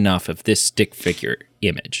cannot get enough of this stick figure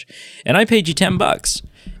image. And I paid you $10,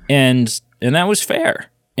 and that was fair.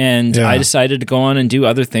 And I decided to go on and do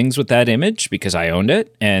other things with that image because I owned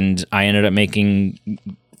it, and I ended up making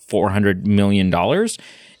 $400 million.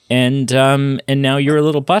 And now you're a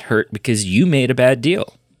little butthurt because you made a bad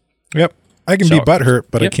deal. Yep. I can be butthurt,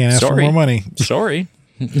 but I can't ask for more money. Sorry.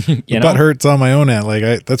 Butthurt's on my own end.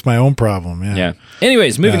 Like, that's my own problem. Yeah.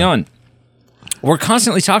 Anyways, moving on. We're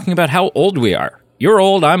constantly talking about how old we are. You're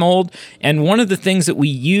old, I'm old. And one of the things that we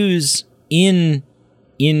use in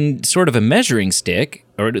sort of a measuring stick,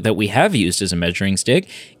 or that we have used as a measuring stick,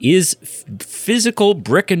 is physical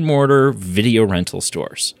brick and mortar video rental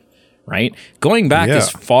stores, right? Going back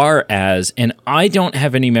as far as, and I don't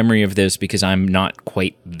have any memory of this because I'm not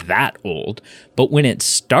quite that old, but when it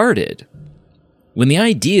started, when the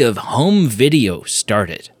idea of home video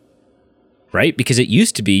started, right? Because it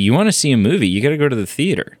used to be, you want to see a movie, you got to go to the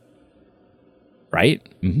theater, right?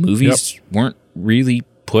 Movies weren't really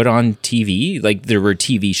put on TV. Like, there were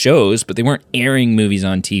TV shows, but they weren't airing movies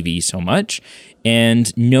on TV so much.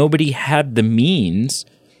 And nobody had the means,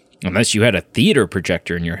 unless you had a theater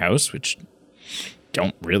projector in your house, which I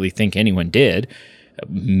don't really think anyone did.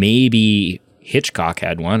 Maybe Hitchcock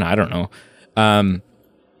had one. I don't know.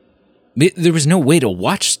 There was no way to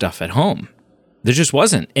watch stuff at home. There just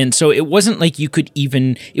wasn't. And so it wasn't like you could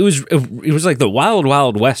even, it was like the wild,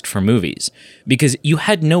 wild west for movies, because you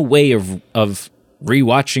had no way of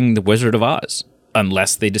rewatching The Wizard of Oz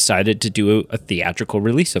unless they decided to do a theatrical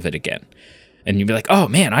release of it again. And you'd be like, oh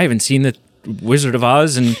man, I haven't seen The Wizard of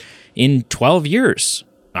Oz in 12 years.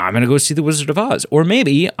 I'm going to go see The Wizard of Oz. Or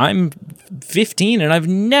maybe I'm 15 and I've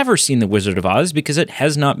never seen The Wizard of Oz because it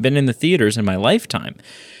has not been in the theaters in my lifetime.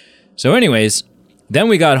 So anyways, then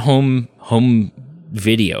we got home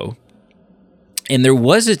video. And there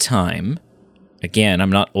was a time, again, I'm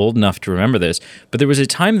not old enough to remember this, but there was a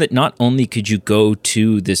time that not only could you go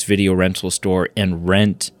to this video rental store and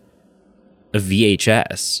rent a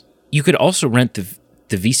VHS, you could also rent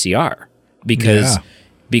the VCR because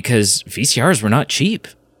VCRs were not cheap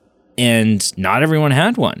and not everyone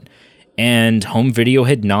had one. And home video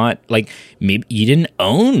had not, like, maybe you didn't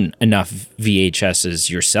own enough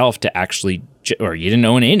VHSs yourself to actually, or you didn't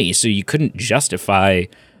own any, so you couldn't justify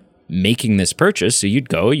making this purchase. So you'd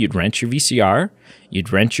go, you'd rent your VCR,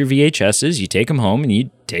 you'd rent your VHSs, you take them home, and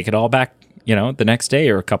you'd take it all back, the next day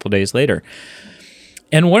or a couple days later.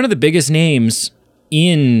 And one of the biggest names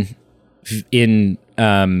in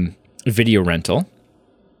video rental,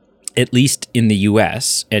 at least in the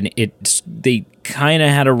US, and they kind of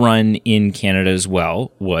had a run in Canada as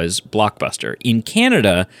well, was Blockbuster. In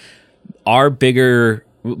Canada, Blockbuster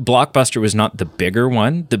was not the bigger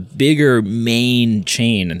one. The bigger main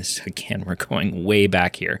chain, and this, again, we're going way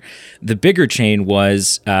back here. The bigger chain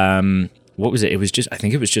was, what was it? I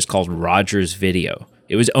think it was just called Rogers Video.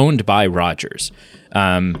 It was owned by Rogers.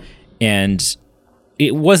 And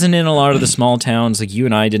it wasn't in a lot of the small towns. Like, you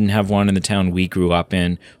and I didn't have one in the town we grew up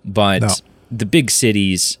in, but the big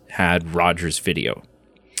cities had Rogers Video.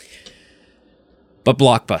 But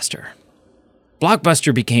Blockbuster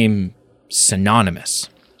became synonymous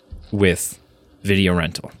with video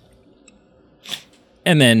rental.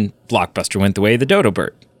 And then Blockbuster went the way of the dodo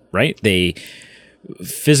bird, right? Renting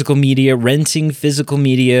physical media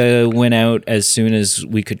went out as soon as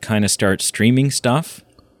we could kind of start streaming stuff.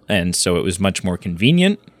 And so it was much more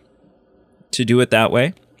convenient to do it that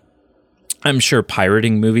way. I'm sure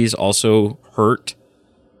pirating movies also hurt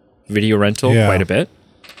video rental quite a bit.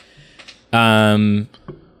 And,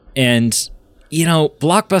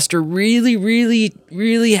 Blockbuster really, really,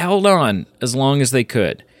 really held on as long as they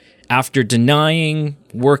could. After denying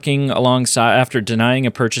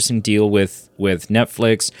a purchasing deal with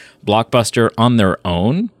Netflix, Blockbuster on their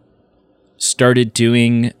own started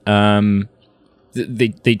doing.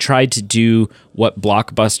 They tried to do what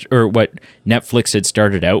Blockbuster or what Netflix had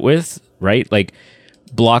started out with, right? Like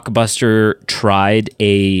Blockbuster tried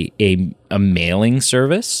a mailing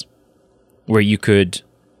service where you could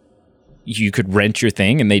rent your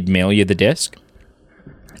thing and they'd mail you the disc.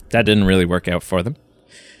 That didn't really work out for them.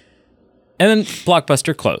 And then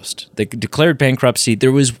Blockbuster closed. They declared bankruptcy.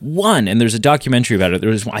 There was one, and there's a documentary about it. There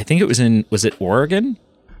was, I think it was it Oregon?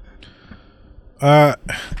 I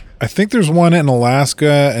think there's one in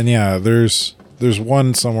Alaska, and yeah, there's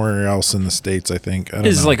one somewhere else in the States, I think. I don't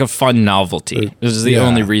This is know. like a fun novelty. This is the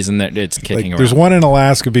only reason that it's kicking around. There's one in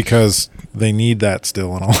Alaska because they need that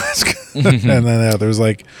still in Alaska. And then there's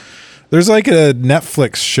a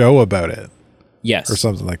Netflix show about it. Yes. Or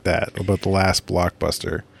something like that, about the last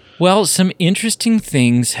Blockbuster. Well, some interesting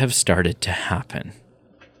things have started to happen.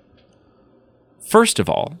 First of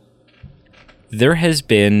all, there has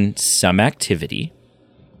been some activity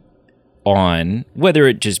on, whether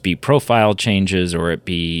it just be profile changes or it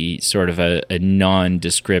be sort of a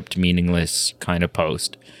nondescript, meaningless kind of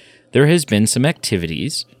post, there has been some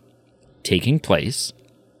activities taking place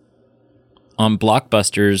on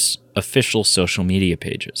Blockbuster's official social media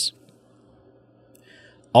pages.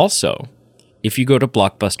 Also, if you go to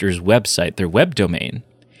Blockbuster's website, their web domain,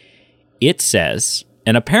 it says,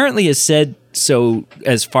 and apparently has said so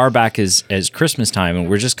as far back as Christmas time, and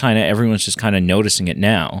everyone's just kind of noticing it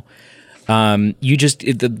now.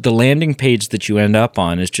 The landing page that you end up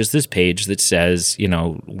on is just this page that says,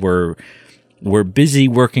 we're busy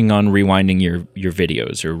working on rewinding your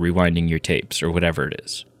videos or rewinding your tapes or whatever it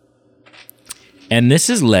is. And this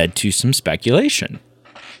has led to some speculation.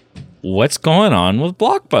 What's going on with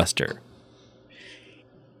Blockbuster?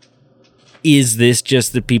 Is this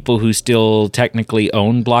just the people who still technically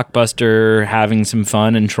own Blockbuster having some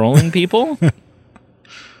fun and trolling people?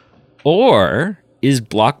 Or is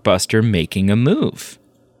Blockbuster making a move?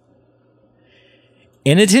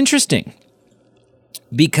 And it's interesting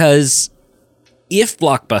because if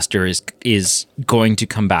Blockbuster is going to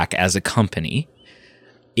come back as a company,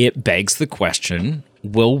 it begs the question,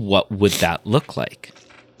 well, what would that look like?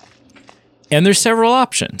 And there's several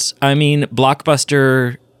options. I mean,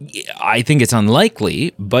 Blockbuster, I think it's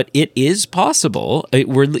unlikely, but it is possible.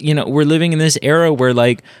 We're living in this era where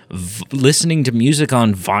listening to music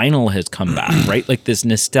on vinyl has come back, right? Like this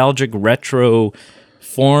nostalgic retro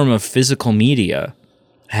form of physical media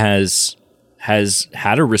has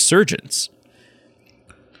had a resurgence.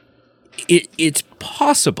 It's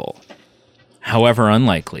possible, however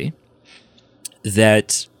unlikely,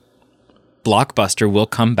 that Blockbuster will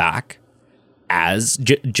come back as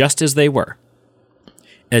just as they were,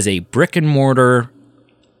 as a brick and mortar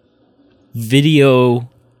video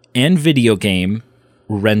and video game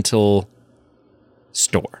rental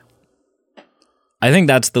store. I think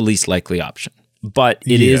that's the least likely option, but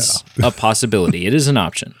it is a possibility. It is an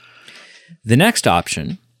option. The next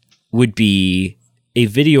option would be a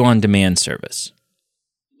video on demand service,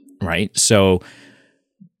 right? So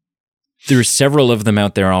there's several of them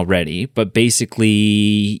out there already, but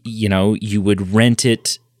basically, you would rent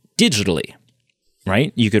it digitally,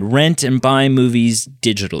 right? You could rent and buy movies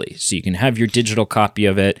digitally. So you can have your digital copy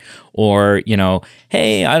of it, or,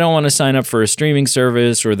 hey, I don't want to sign up for a streaming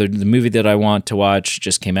service, or the movie that I want to watch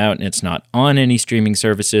just came out and it's not on any streaming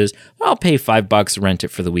services. I'll pay $5, rent it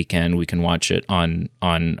for the weekend. We can watch it on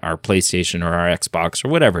our PlayStation or our Xbox or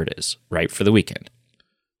whatever it is, right, for the weekend.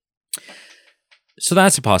 So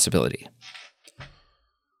that's a possibility.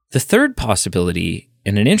 The third possibility,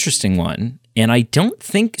 and an interesting one, and I don't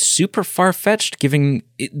think super far-fetched given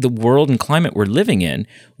the world and climate we're living in,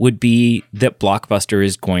 would be that Blockbuster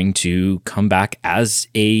is going to come back as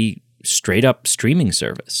a straight-up streaming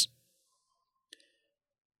service.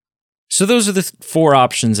 So those are the four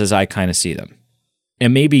options as I kind of see them.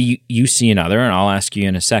 And maybe you see another, and I'll ask you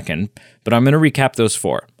in a second, but I'm going to recap those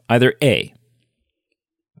four. Either A,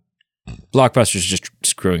 Blockbuster's just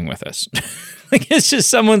screwing with us. It's just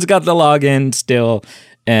someone's got the login still,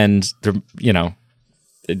 and they're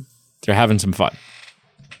having some fun.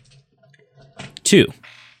 2,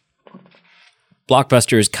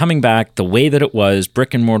 Blockbuster is coming back the way that it was,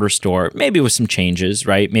 brick and mortar store, maybe with some changes,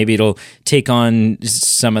 right? Maybe it'll take on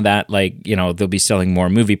some of that, they'll be selling more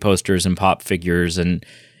movie posters and pop figures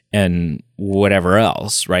and whatever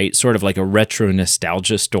else, right? Sort of like a retro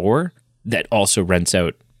nostalgia store that also rents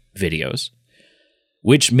out videos,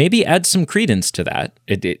 which maybe adds some credence to that.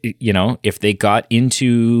 If they got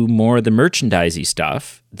into more of the merchandisey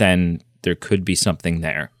stuff, then there could be something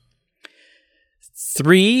there.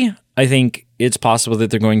 3, I think it's possible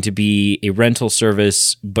that they're going to be a rental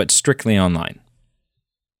service, but strictly online.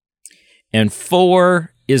 And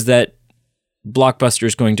 4 is that Blockbuster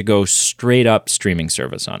is going to go straight up streaming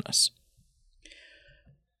service on us.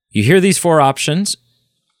 You hear these 4 options.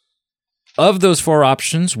 Of those 4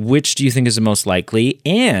 options, which do you think is the most likely?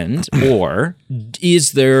 And, or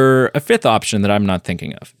is there a 5th option that I'm not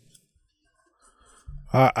thinking of?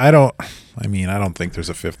 I don't think there's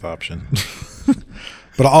a 5th option.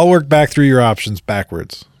 But I'll work back through your options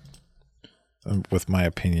backwards with my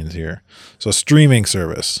opinions here. So streaming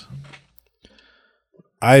service.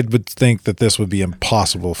 I would think that this would be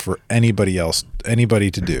impossible for anybody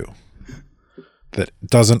to do that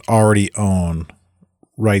doesn't already own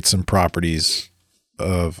rights and properties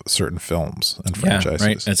of certain films and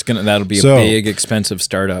franchises. Yeah, right. That'll be a big, expensive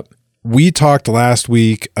startup. We talked last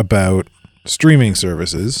week about streaming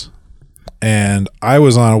services, and I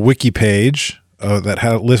was on a wiki page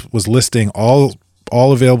that was listing all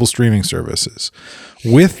available streaming services.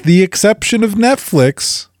 With the exception of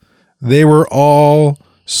Netflix, they were all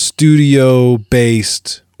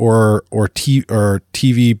studio-based or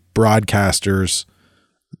TV broadcasters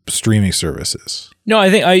streaming services. No, I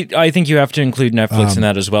think you have to include Netflix in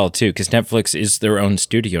that as well too, because Netflix is their own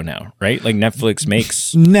studio now, right? Like Netflix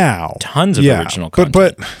makes now tons of original content.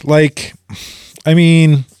 But like, I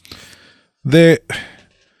mean, they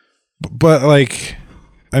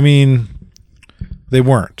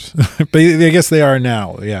weren't. But I guess they are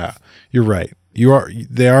now. Yeah, you're right.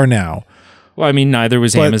 They are now. Well, I mean, neither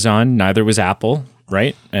was Amazon, neither was Apple,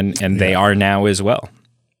 right? And they are now as well.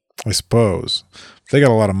 I suppose they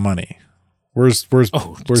got a lot of money. Where's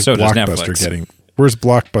Blockbuster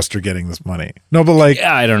getting this money? No, but like,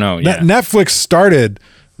 I don't know. Yeah. Netflix started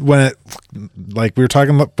when it, like we were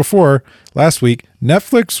talking about before last week.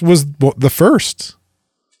 Netflix was the first,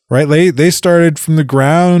 right? They started from the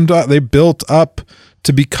ground up. They built up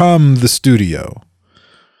to become the studio.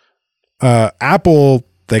 Apple,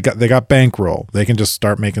 they got bankroll. They can just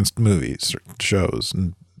start making movies, shows,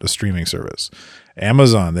 and a streaming service.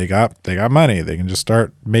 Amazon, they got money. They can just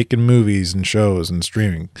start making movies and shows and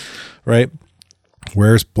streaming, right?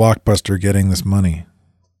 Where's Blockbuster getting this money?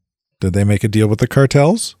 Did they make a deal with the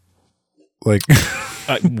cartels? Like,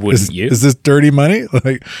 wouldn't you? Is this dirty money?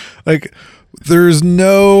 Like, there's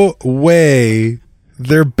no way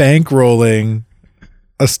they're bankrolling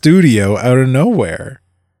a studio out of nowhere.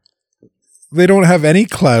 They don't have any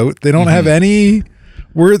clout. They don't have any.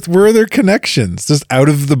 Where are their connections? Just out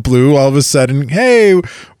of the blue, all of a sudden, hey,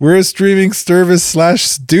 we're a streaming service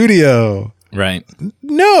 /studio. Right.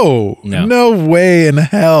 No way in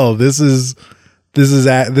hell. This is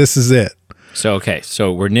it. So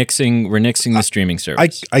we're nixing the streaming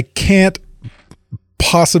service. I can't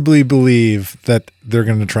possibly believe that they're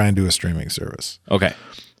going to try and do a streaming service. Okay.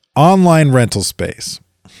 Online rental space.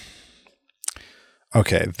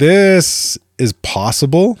 Okay, this is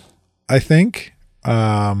possible, I think.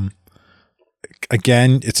 Again,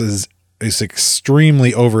 it's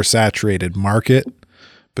extremely oversaturated market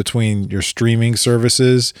between your streaming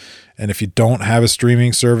services, and if you don't have a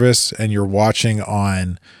streaming service and you're watching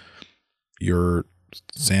on your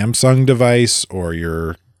Samsung device or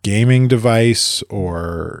your gaming device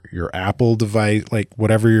or your Apple device, like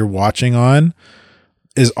whatever you're watching on,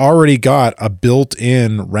 is already got a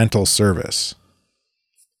built-in rental service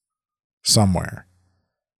somewhere.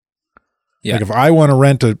 Yeah. Like if I want to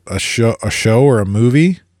rent a show or a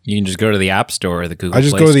movie, you can just go to the App Store or the Google Play I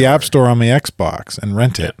just go to the App Store on my Xbox and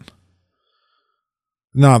rent it.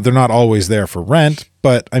 No, they're not always there for rent,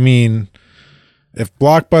 but I mean, if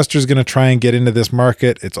Blockbuster is going to try and get into this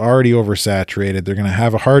market, it's already oversaturated. They're going to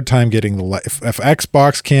have a hard time getting if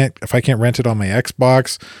I can't rent it on my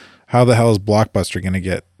Xbox, how the hell is Blockbuster going to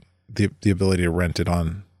get the ability to rent it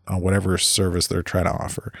on whatever service they're trying to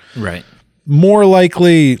offer? Right. More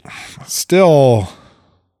likely, still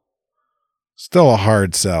a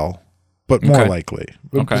hard sell, but more likely.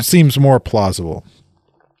 It seems more plausible.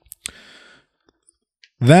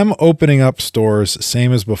 Them opening up stores,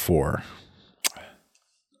 same as before.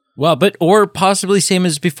 Well, or possibly same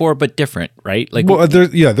as before, but different, right? Like, well, they're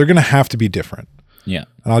going to have to be different. Yeah,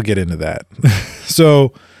 and I'll get into that.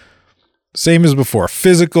 So, same as before,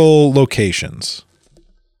 physical locations.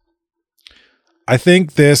 I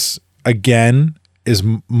think this again is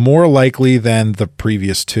more likely than the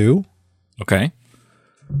previous two. Okay.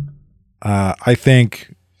 I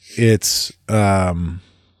think it's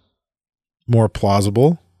more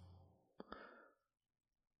plausible.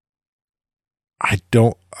 I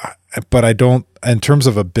don't, in terms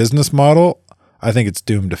of a business model, I think it's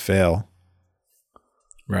doomed to fail.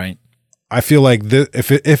 Right. I feel like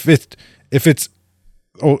if it's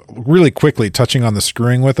really quickly touching on the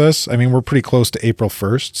screwing with us, I mean, we're pretty close to April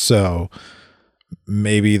 1st. So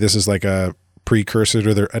maybe this is like a precursor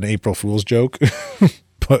to an April Fool's joke,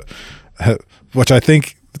 but which I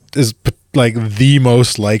think is like the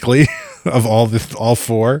most likely of all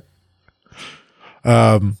four.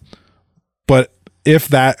 But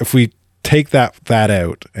if we take that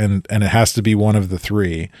out and it has to be one of the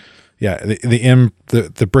three, yeah,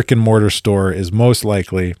 the brick and mortar store is most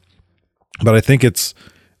likely. But I think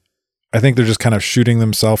they're just kind of shooting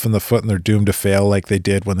themselves in the foot, and they're doomed to fail, like they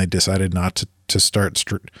did when they decided not to start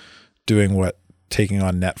doing taking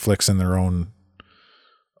on Netflix in their own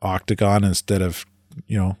octagon instead of,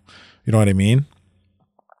 you know what I mean?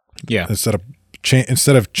 Yeah. Instead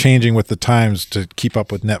of changing with the times to keep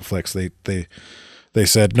up with Netflix, they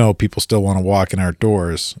said no, people still want to walk in our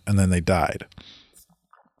doors, and then they died.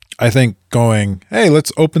 I think going, hey,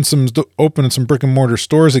 let's open some brick and mortar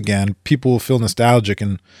stores again. People will feel nostalgic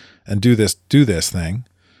and do this thing.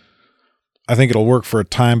 I think it'll work for a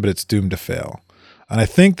time, but it's doomed to fail. And I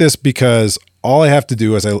think this because all I have to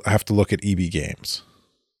do is I have to look at EB Games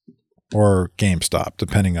or GameStop,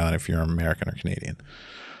 depending on if you're American or Canadian.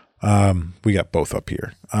 We got both up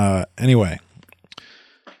here. Anyway,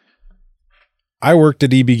 I worked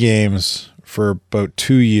at EB Games for about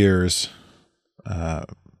 2 years, about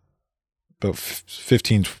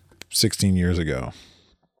 15, 16 years ago.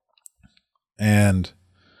 And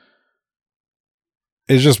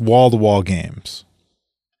it's just wall-to-wall games.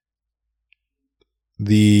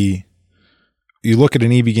 You look at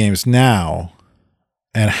an EB Games now,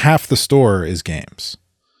 and half the store is games.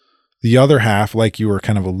 The other half, like you were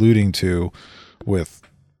kind of alluding to with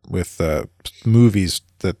movies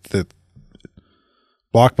that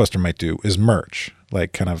Blockbuster might do, is merch,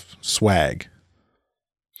 like kind of swag.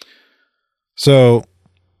 So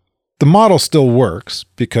the model still works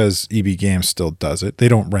because EB Games still does it. They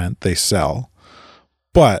don't rent, they sell.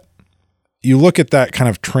 But you look at that kind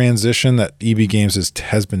of transition that EB Games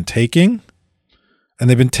has been taking, and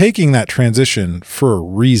they've been taking that transition for a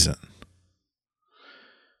reason.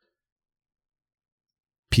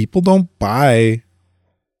 People don't buy,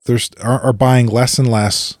 are buying less and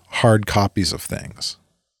less hard copies of things.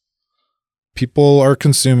 People are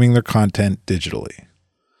consuming their content digitally,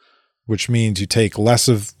 which means you take less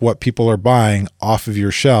of what people are buying off of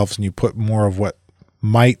your shelves and you put more of what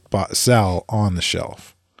might sell on the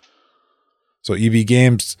shelf. So EB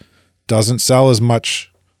Games doesn't sell as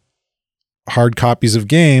much hard copies of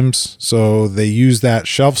games, so they use that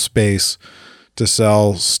shelf space to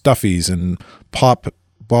sell stuffies and pop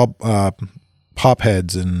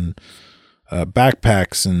heads and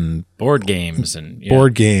backpacks and board games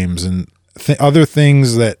and other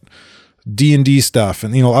things, that D&D stuff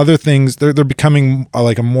and other things. They're becoming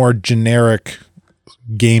like a more generic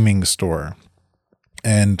gaming store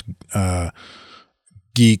and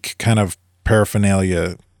geek kind of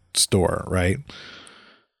paraphernalia store, right?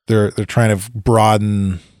 They're trying to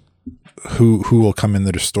broaden who will come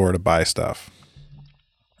into the store to buy stuff.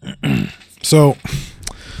 So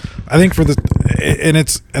I think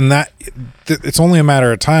it's only a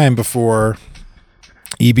matter of time before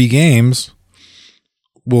EB Games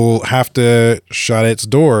will have to shut its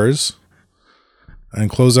doors and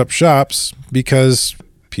close up shops because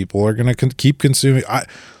people are going to keep consuming.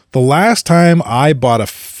 The last time I bought a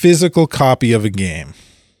physical copy of a game,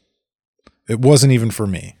 it wasn't even for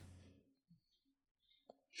me.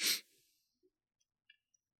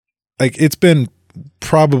 Like, it's been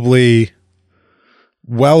probably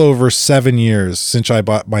well over 7 years since I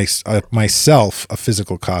bought myself a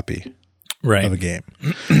physical copy of a game.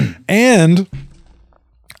 And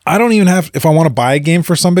I don't even have, if I want to buy a game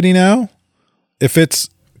for somebody now, if it's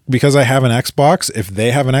because I have an Xbox, if they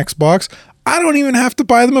have an Xbox, I don't even have to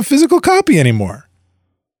buy them a physical copy anymore.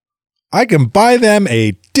 I can buy them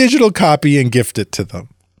a digital copy and gift it to them.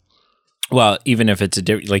 Well, even if it's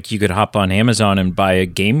like you could hop on Amazon and buy a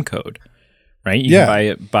game code, right? You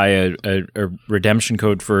can buy a redemption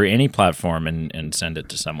code for any platform and send it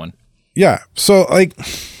to someone. Yeah. So like,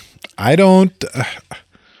 I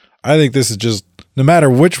think this is just, no matter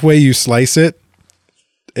which way you slice it,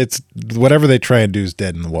 it's whatever they try and do is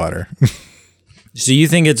dead in the water. So you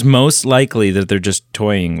think it's most likely that they're just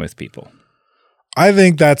toying with people? I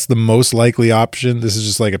think that's the most likely option. This is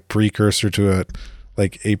just like a precursor to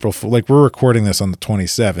like April Fool. Like, we're recording this on the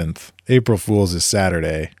 27th. April Fool's is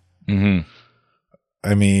Saturday. Mm-hmm.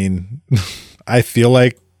 I mean, I feel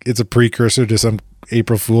like it's a precursor to some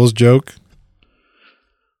April Fool's joke.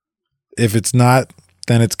 If it's not,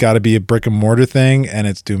 then it's got to be a brick and mortar thing, and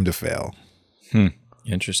it's doomed to fail.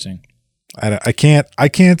 Interesting. I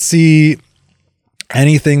can't see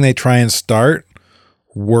anything they try and start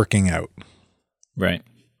working out. Right.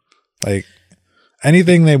 Like,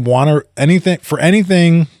 anything they want to,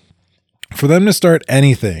 anything for them to start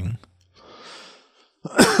anything,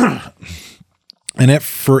 and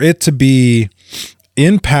for it to be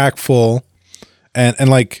impactful and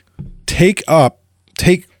like take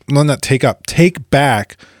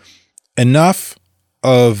back enough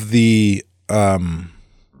of the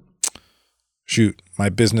my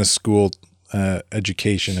business school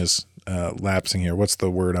education is lapsing here. What's the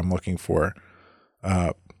word I'm looking for?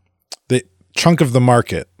 The chunk of the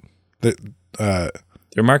market, their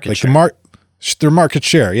market like share. Their market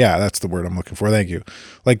share. Yeah, that's the word I'm looking for. Thank you.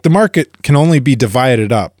 Like the market can only be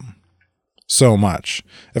divided up so much.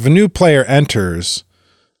 If a new player enters,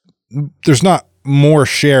 there's not more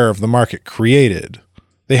share of the market created.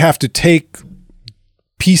 They have to take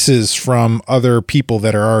pieces from other people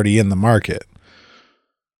that are already in the market.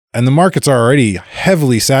 And the markets are already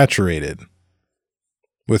heavily saturated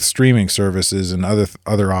with streaming services and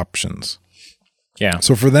other options. Yeah.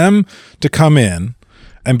 So for them to come in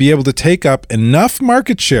and be able to take up enough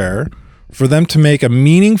market share for them to make a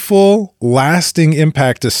meaningful, lasting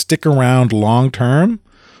impact to stick around long term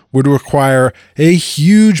would require a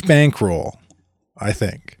huge bankroll, I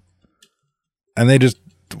think. And they just,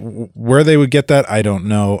 where they would get that, I don't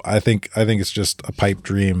know. I think it's just a pipe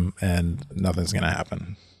dream and nothing's going to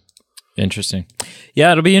happen. Interesting.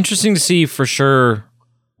 Yeah, it'll be interesting to see for sure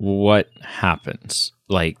what happens.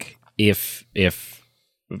 Like if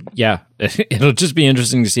it'll just be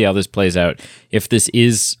interesting to see how this plays out. If this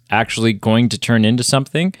is actually going to turn into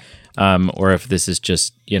something, or if this is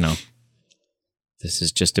just, this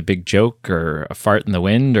is just a big joke or a fart in the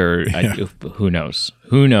wind, or who knows?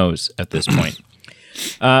 Who knows at this point?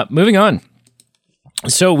 Moving on.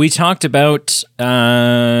 So we talked about, you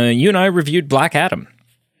and I reviewed Black Adam,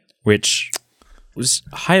 which was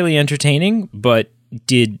highly entertaining, but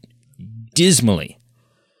did dismally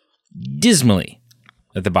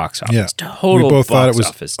at the box office. Yeah. Total we both box thought it was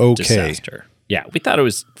office okay. disaster. Yeah, we thought it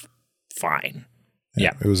was fine.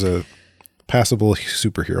 Yeah. It was a passable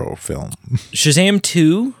superhero film. Shazam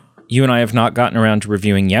 2, you and I have not gotten around to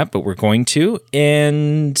reviewing yet, but we're going to.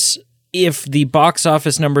 And if the box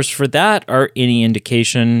office numbers for that are any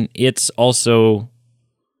indication, it's also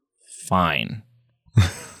fine.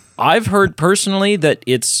 I've heard personally that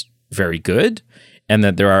it's very good and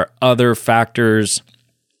that there are other factors,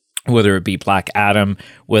 whether it be Black Adam,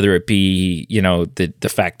 whether it be, the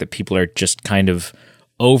fact that people are just kind of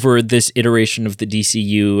over this iteration of the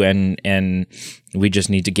DCU and we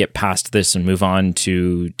just need to get past this and move on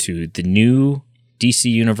to the new DC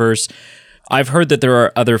universe. I've heard that there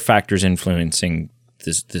are other factors influencing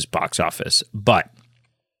this box office, but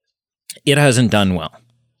it hasn't done well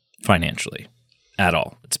financially at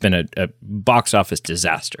all. It's been a box office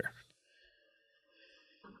disaster.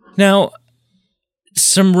 Now,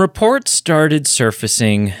 some reports started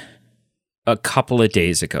surfacing a couple of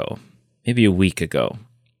days ago, maybe a week ago,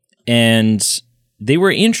 and they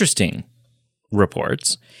were interesting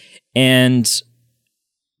reports,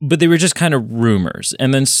 but they were just kind of rumors.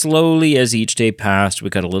 And then slowly, as each day passed, we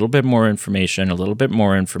got a little bit more information,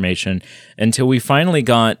 until we finally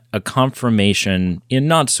got a confirmation in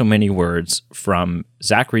not so many words from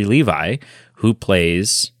Zachary Levi, who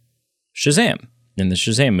plays Shazam in the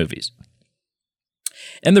Shazam movies.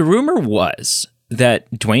 And the rumor was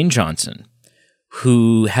that Dwayne Johnson,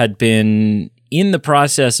 who had been in the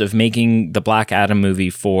process of making the Black Adam movie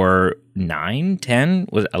for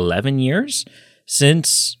 11 years,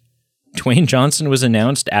 since Dwayne Johnson was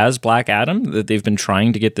announced as Black Adam, that they've been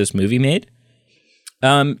trying to get this movie made.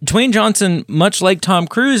 Dwayne Johnson, much like Tom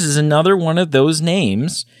Cruise, is another one of those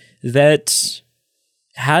names that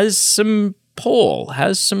has some pull,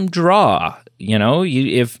 has some draw.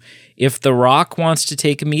 If The Rock wants to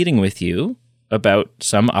take a meeting with you about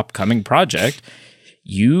some upcoming project,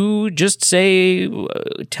 you just say,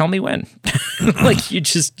 tell me when.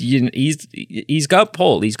 He's got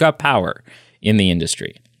pull, he's got power in the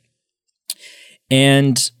industry.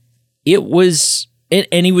 And he was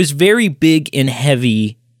very big and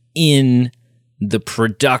heavy in the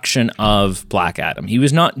production of Black Adam. He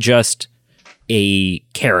was not just a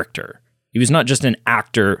character. He was not just an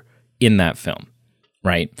actor in that film,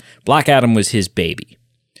 right? Black Adam was his baby.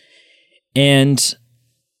 And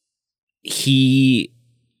he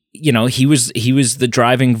was the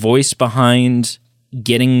driving voice behind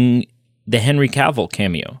getting the Henry Cavill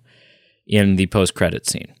cameo in the post-credit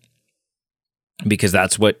scene. Because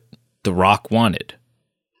that's what The Rock wanted,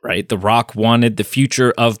 right? The Rock wanted the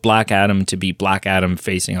future of Black Adam to be Black Adam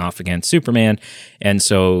facing off against Superman, and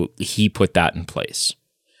so he put that in place.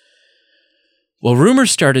 Well, rumors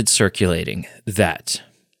started circulating that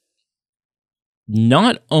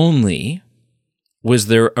not only was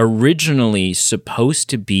there originally supposed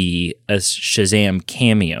to be a Shazam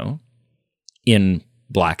cameo in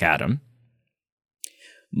Black Adam,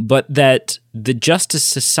 but that the Justice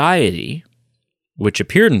Society, which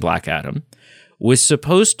appeared in Black Adam, was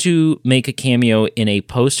supposed to make a cameo in a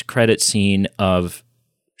post-credit scene of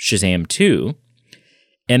Shazam 2,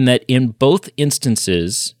 and that in both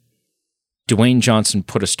instances, Dwayne Johnson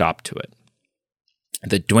put a stop to it.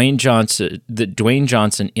 That Dwayne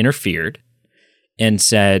Johnson interfered and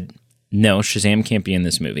said, no, Shazam can't be in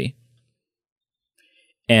this movie.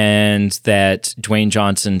 And that Dwayne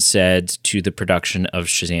Johnson said to the production of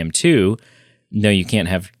Shazam 2, no, you can't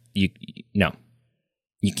have you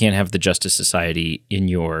can't have the Justice Society in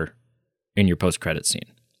your post-credit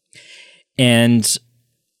scene. And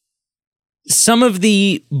some of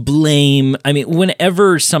the blame, I mean,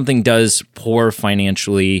 whenever something does poor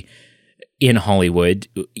financially in Hollywood,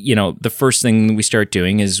 the first thing we start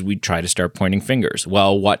doing is we try to start pointing fingers.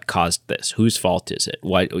 Well, what caused this? Whose fault is it?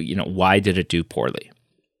 Why did it do poorly?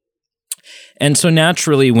 And so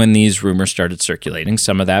naturally, when these rumors started circulating,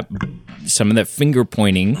 some of that finger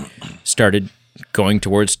pointing started going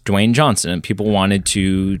towards Dwayne Johnson, and people wanted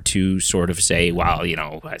to sort of say, well,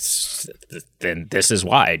 then this is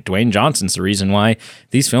why Dwayne Johnson's the reason why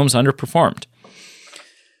these films underperformed.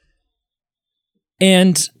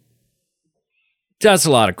 And that's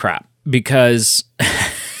a lot of crap because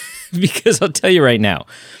I'll tell you right now,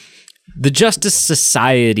 the Justice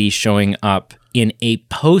Society showing up in a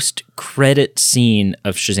post-credit scene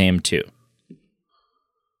of Shazam 2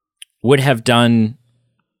 would have done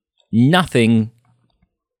nothing,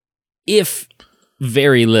 if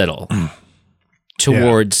very little,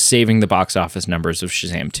 towards saving the box office numbers of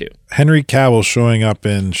Shazam 2. Henry Cavill showing up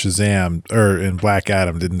in Shazam or in Black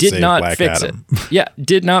Adam did not Black fix Adam. It. Yeah,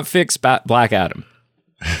 did not fix Black Adam.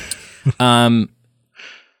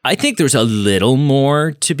 I think there's a little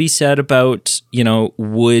more to be said about,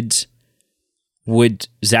 would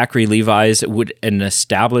Zachary Levi's, would an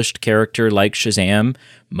established character like Shazam,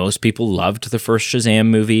 most people loved the first Shazam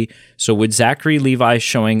movie, so would Zachary Levi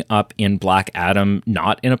showing up in Black Adam,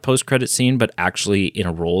 not in a post-credit scene, but actually in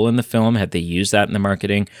a role in the film, had they used that in the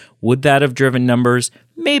marketing, would that have driven numbers?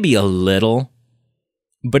 Maybe a little,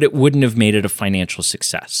 but it wouldn't have made it a financial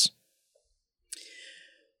success.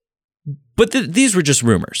 But these were just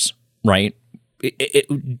rumors, right?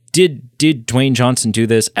 Did Dwayne Johnson do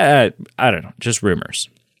this? I don't know, just rumors.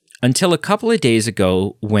 Until a couple of days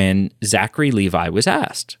ago when Zachary Levi was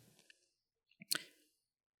asked,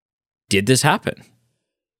 did this happen?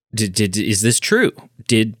 Is this true?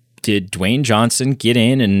 Did Dwayne Johnson get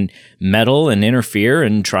in and meddle and interfere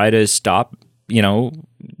and try to stop,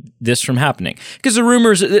 this from happening? Because the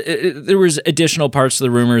rumors, there was additional parts of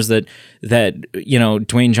the rumors that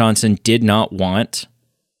Dwayne Johnson did not want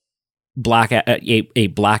a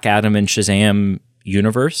Black Adam and Shazam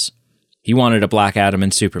universe. He wanted a Black Adam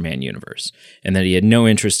and Superman universe, and that he had no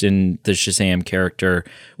interest in the Shazam character,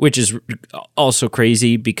 which is also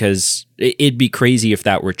crazy because it'd be crazy if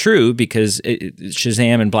that were true, because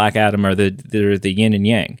Shazam and Black Adam they're the yin and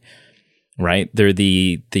yang, right? They're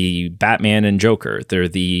the Batman and Joker. They're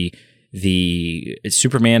the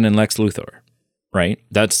Superman and Lex Luthor, right?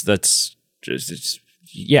 That's just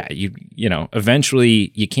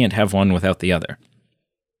eventually you can't have one without the other.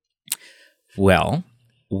 Well,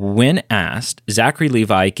 when asked, Zachary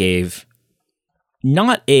Levi gave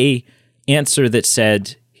not a answer that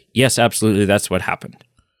said, yes, absolutely, that's what happened,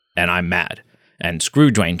 and I'm mad, and screw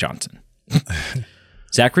Dwayne Johnson.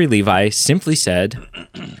 Zachary Levi simply said,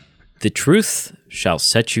 the truth shall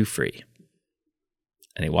set you free.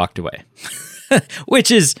 And he walked away.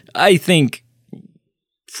 Which is, I think,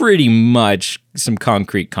 pretty much some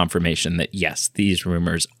concrete confirmation that, yes, these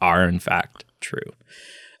rumors are in fact true.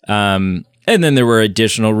 And then there were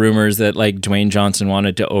additional rumors that Dwayne Johnson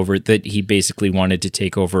that he basically wanted to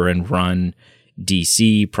take over and run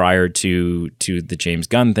DC prior to the James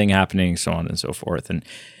Gunn thing happening, so on and so forth.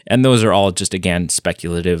 And those are all just, again,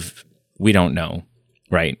 speculative. We don't know,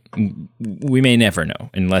 right? We may never know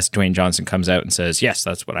unless Dwayne Johnson comes out and says, yes,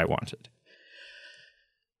 that's what I wanted.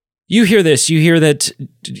 You hear this. You hear that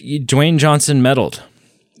Dwayne Johnson meddled.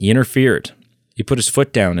 He interfered. He put his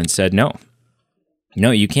foot down and said, no,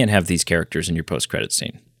 you can't have these characters in your post-credit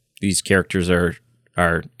scene. These characters are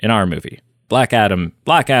in our movie. Black Adam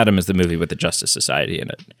is the movie with the Justice Society in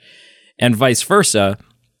it. And vice versa,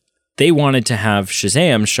 they wanted to have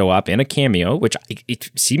Shazam show up in a cameo, which it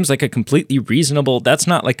seems like a completely reasonable, that's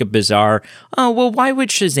not like a bizarre, oh, well, why would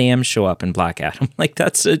Shazam show up in Black Adam?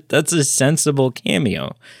 That's a sensible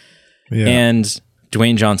cameo. Yeah. And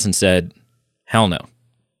Dwayne Johnson said, hell no.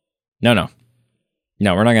 No.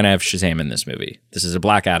 No, we're not going to have Shazam in this movie. This is a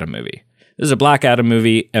Black Adam movie. This is a Black Adam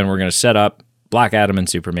movie, and we're going to set up Black Adam and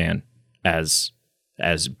Superman as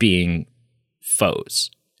being foes.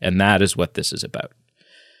 And that is what this is about.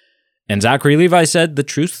 And Zachary Levi said, "The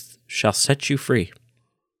truth shall set you free."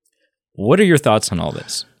 What are your thoughts on all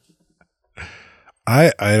this?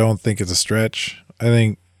 I don't think it's a stretch. I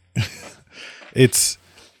think it's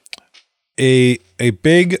a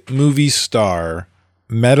big movie star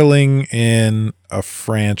meddling in a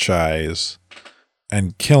franchise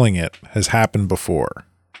and killing it has happened before.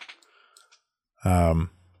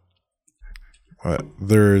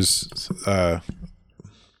 There's kind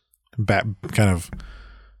of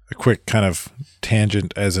a quick kind of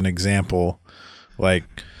tangent as an example, like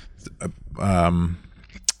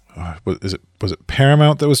was it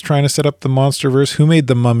Paramount that was trying to set up the MonsterVerse? Who made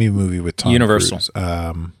the Mummy movie with Tom Universal.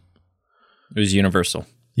 Cruise? It was Universal.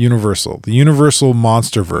 The Universal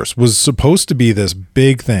MonsterVerse was supposed to be this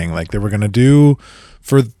big thing. Like they were going to do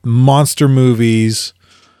for monster movies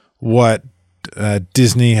what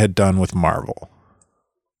Disney had done with Marvel.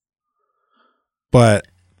 But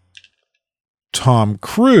Tom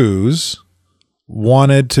Cruise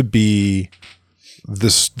wanted to be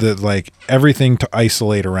like everything to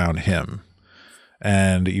isolate around him.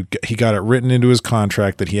 And he got it written into his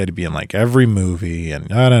contract that he had to be in like every movie and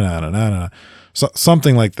so,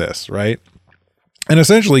 something like this, right? And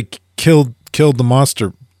essentially killed the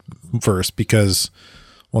MonsterVerse because,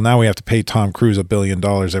 well, now we have to pay Tom Cruise $1 billion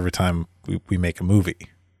every time we make a movie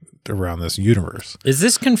around this universe. Is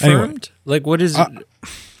this confirmed? Anyway, like, what is it?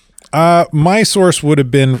 My source would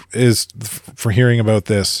have been for hearing about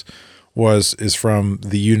this is from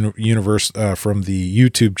the universe from the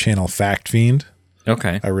YouTube channel Fact Fiend.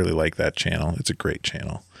 Okay, I really like that channel. It's a great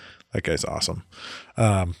channel. That guy's awesome.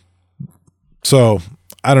 So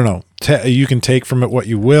I don't know. You can take from it what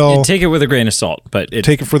you will. Take it with a grain of salt, but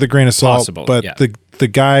take it for the grain of salt. Possible, but yeah. the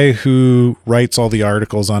guy who writes all the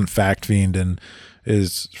articles on Fact Fiend and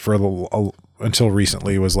is until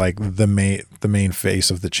recently was like the main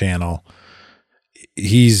face of the channel.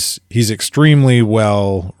 He's extremely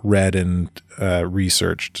well read and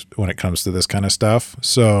researched when it comes to this kind of stuff.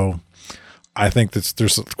 So I think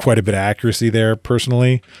there's quite a bit of accuracy there.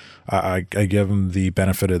 Personally, I give him the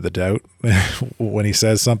benefit of the doubt when he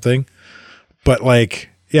says something. But like,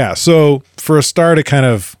 yeah. So for a star to kind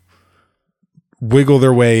of wiggle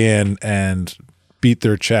their way in and beat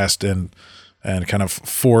their chest and kind of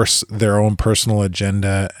force their own personal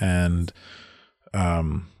agenda and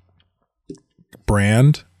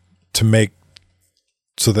brand to make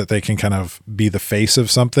so that they can kind of be the face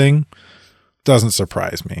of something doesn't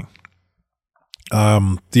surprise me.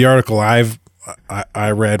 The article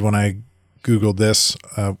I read when I Googled this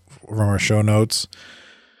from our show notes,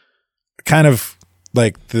 kind of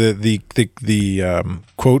like the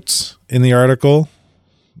quotes in the article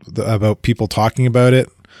about people talking about it.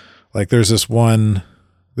 Like there's this one,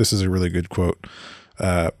 this is a really good quote.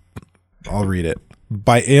 I'll read it.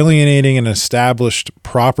 By alienating an established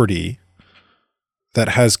property that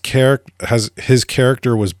has his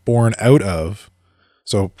character was born out of.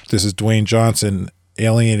 So this is Dwayne Johnson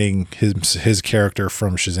alienating his character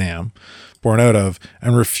from Shazam, born out of,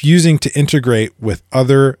 and refusing to integrate with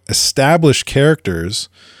other established characters.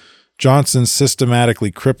 Johnson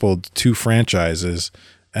systematically crippled two franchises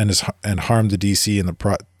and harmed DC in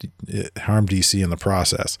the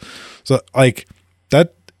process. So like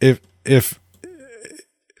that,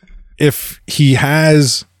 if he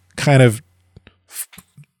has kind of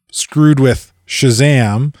screwed with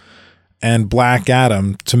Shazam and Black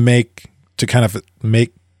Adam to make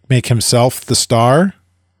himself the star,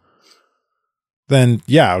 then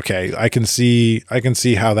yeah, okay, I can see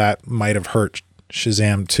how that might have hurt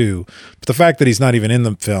Shazam too. But the fact that he's not even in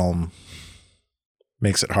the film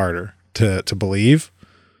makes it harder to believe.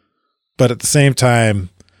 But at the same time,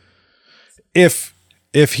 if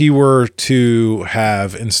he were to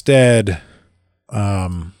have instead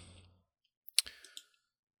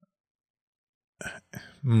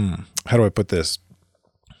how do I put this?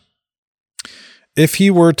 If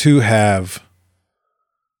he were to have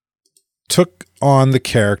took on the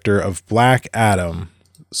character of Black Adam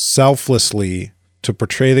selflessly to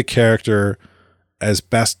portray the character as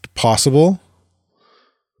best possible,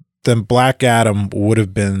 then Black Adam would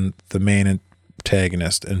have been the main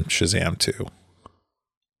antagonist in Shazam 2.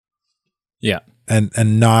 Yeah.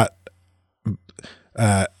 And not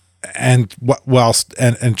and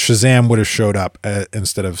Shazam would have showed up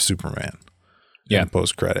instead of Superman in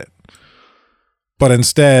post credit. But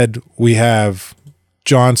instead we have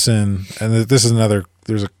Johnson, and this is another.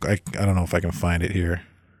 I don't know if I can find it here.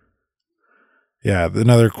 Yeah,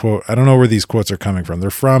 another quote. I don't know where these quotes are coming from. They're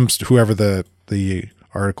from whoever the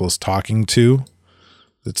article is talking to.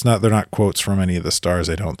 They're not quotes from any of the stars,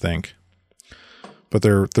 I don't think. But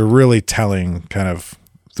they're really telling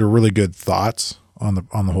they're really good thoughts on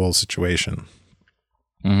the whole situation.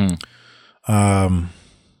 Mm-hmm.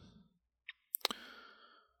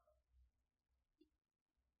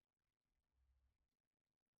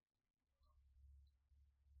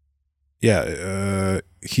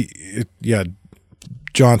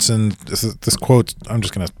 Johnson, this quote, I'm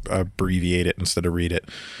just going to abbreviate it instead of read it.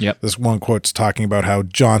 Yep. This one quote's talking about how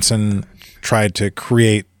Johnson tried to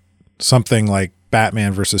create something like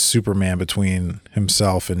Batman versus Superman between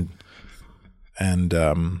himself and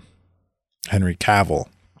Henry Cavill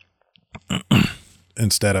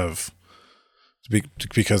instead of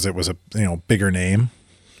because it was a bigger name.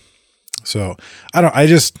 So I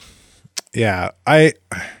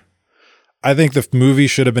think the movie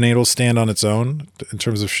should have been able to stand on its own in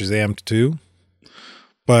terms of Shazam 2,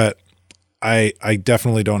 but I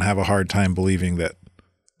definitely don't have a hard time believing that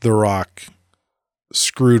The Rock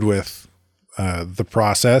screwed with the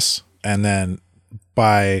process, and then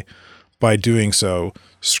by doing so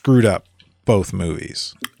screwed up both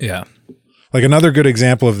movies. Yeah. Like another good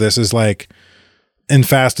example of this is like in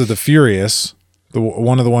Fast and the Furious,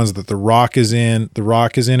 one of the ones that The Rock is in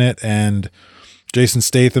it, and Jason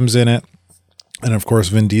Statham's in it, and of course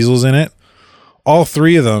Vin Diesel's in it. All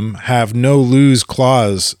three of them have no lose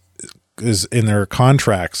clause is in their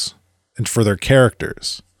contracts and for their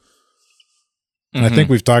characters. And I think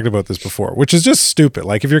we've talked about this before, which is just stupid.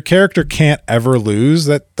 Like if your character can't ever lose,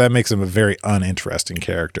 that makes him a very uninteresting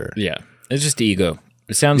character. Yeah. It's just ego.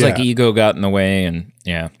 It sounds like ego got in the way, and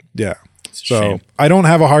yeah. Yeah. So I don't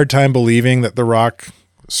have a hard time believing that The Rock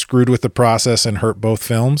screwed with the process and hurt both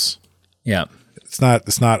films. Yeah. It's not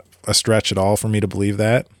a stretch at all for me to believe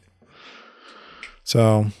that.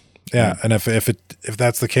 So yeah, and if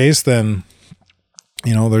that's the case, then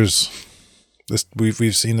there's this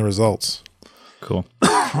we've seen the results. Cool.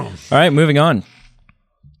 All right, moving on.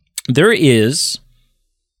 There is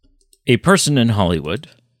a person in Hollywood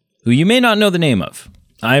who you may not know the name of.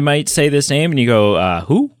 I might say this name and you go,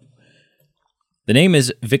 who? The name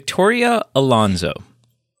is Victoria Alonso.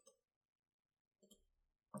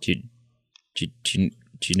 Do you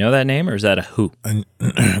know that name, or is that a who?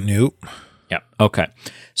 Nope. Yeah. Okay.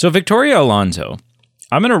 So Victoria Alonso,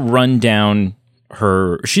 I'm going to run down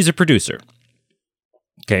she's a producer.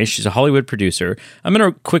 Okay, she's a Hollywood producer. I'm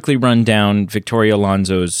going to quickly run down Victoria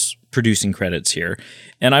Alonso's producing credits here,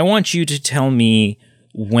 and I want you to tell me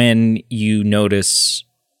when you notice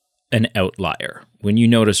an outlier, when you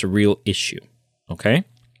notice a real issue. Okay?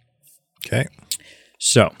 Okay.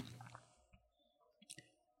 So,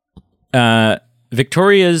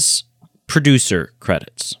 Victoria's producer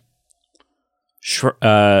credits.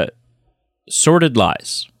 Sordid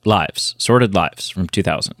Lives from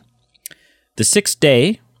 2000. The Sixth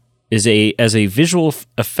Day is as a visual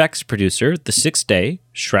effects producer. The Sixth Day,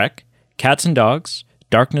 Shrek, Cats and Dogs,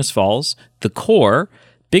 Darkness Falls, The Core,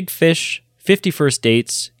 Big Fish, 50 First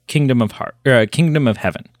Dates, Kingdom of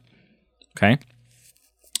Heaven. Okay.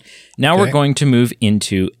 Now we're going to move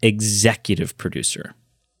into executive producer.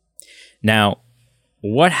 Now,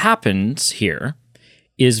 what happens here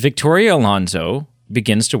is Victoria Alonso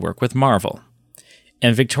begins to work with Marvel.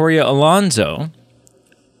 And Victoria Alonso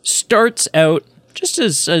starts out just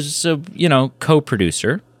as a,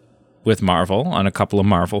 co-producer with Marvel on a couple of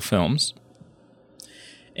Marvel films,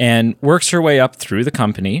 and works her way up through the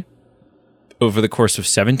company over the course of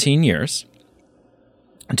 17 years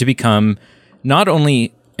to become not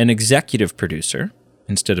only an executive producer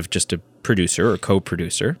instead of just a producer or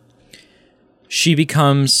co-producer, she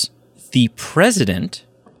becomes the president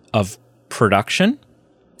of production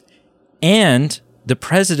and the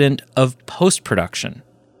president of post-production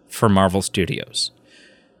for Marvel Studios.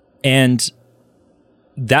 And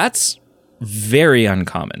that's very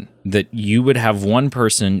uncommon, that you would have one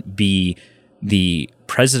person be the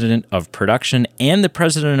president of production and the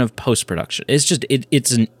president of post-production. It's just,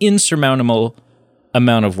 it's an insurmountable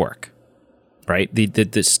amount of work, right?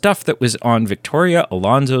 The stuff that was on Victoria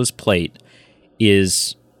Alonso's plate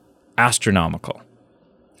is astronomical.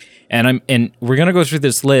 And we're going to go through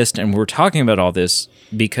this list, and we're talking about all this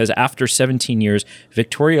because after 17 years,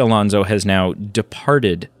 Victoria Alonso has now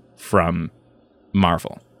departed from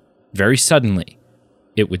Marvel. Very suddenly,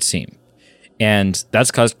 it would seem. And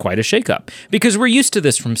that's caused quite a shakeup because we're used to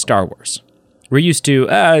this from Star Wars. We're used to,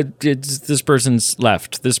 this person's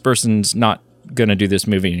left. This person's not going to do this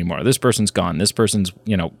movie anymore. This person's gone. This person's,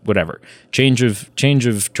 whatever. Change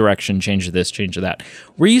of direction, change of this, change of that.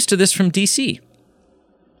 We're used to this from DC.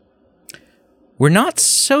 we're not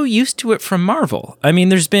so used to it from Marvel. I mean,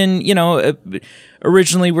 there's been,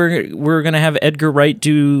 originally we're going to have Edgar Wright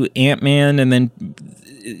do Ant-Man, and then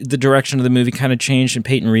the direction of the movie kind of changed and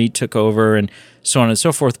Peyton Reed took over and so on and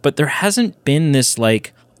so forth. But there hasn't been this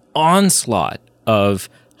like onslaught of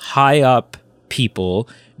high up people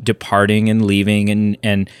departing and leaving,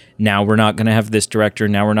 and now we're not going to have this director,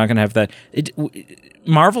 now we're not going to have that.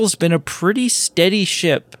 Marvel's been a pretty steady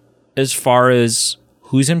ship as far as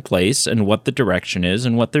who's in place and what the direction is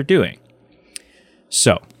and what they're doing.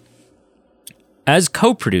 So, as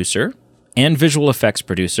co-producer and visual effects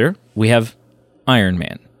producer, we have Iron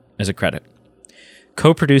Man as a credit.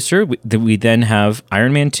 Co-producer, we then have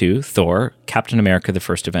Iron Man 2, Thor, Captain America, the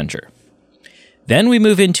First Avenger. Then we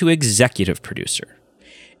move into executive producer.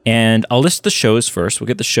 And I'll list the shows first. We'll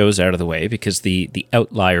get the shows out of the way because the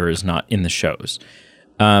outlier is not in the shows.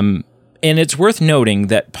 And it's worth noting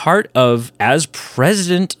that as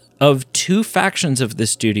president of two factions of the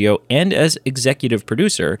studio and as executive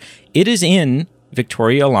producer, it is in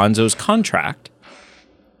Victoria Alonso's contract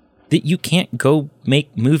that you can't go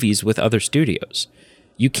make movies with other studios.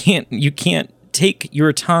 You can't take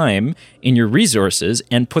your time and your resources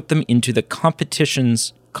and put them into the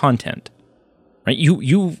competition's content. Right?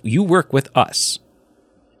 You work with us.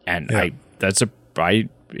 And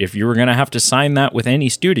if you were going to have to sign that with any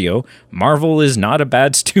studio, Marvel is not a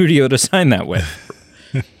bad studio to sign that with.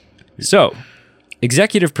 So,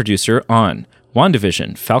 executive producer on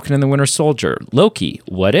WandaVision, Falcon and the Winter Soldier, Loki,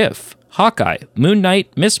 What If, Hawkeye, Moon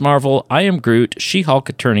Knight, Miss Marvel, I Am Groot, She-Hulk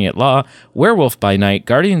Attorney at Law, Werewolf by Night,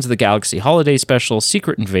 Guardians of the Galaxy Holiday Special,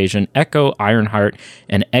 Secret Invasion, Echo, Ironheart,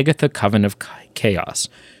 and Agatha Coven of Chaos.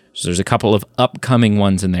 So there's a couple of upcoming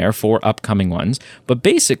ones in there, 4 upcoming ones. But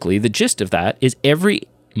basically, the gist of that is every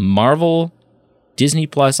Marvel, Disney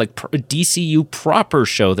Plus, like DCU proper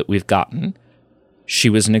show that we've gotten, she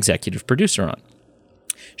was an executive producer on.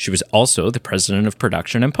 She was also the president of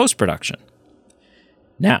production and post-production.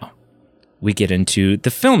 Now, we get into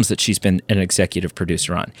the films that she's been an executive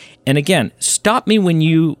producer on. And again, stop me when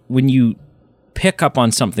you pick up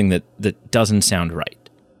on something that doesn't sound right.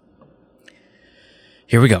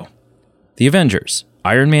 Here we go. The Avengers,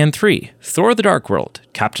 Iron Man 3, Thor the Dark World,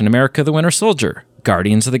 Captain America the Winter Soldier,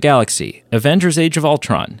 Guardians of the Galaxy, Avengers Age of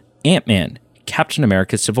Ultron, Ant-Man, Captain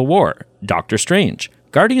America Civil War, Doctor Strange,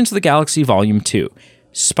 Guardians of the Galaxy Volume 2,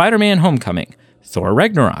 Spider-Man Homecoming, Thor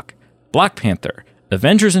Ragnarok, Black Panther,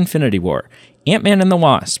 Avengers Infinity War, Ant-Man and the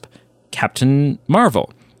Wasp, Captain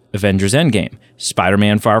Marvel, Avengers Endgame,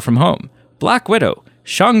 Spider-Man Far From Home, Black Widow,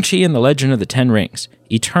 Shang-Chi and the Legend of the Ten Rings,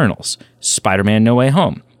 Eternals, Spider-Man No Way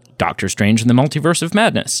Home, Doctor Strange and the Multiverse of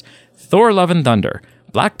Madness, Thor Love and Thunder,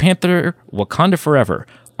 Black Panther Wakanda Forever,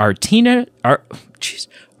 Argentina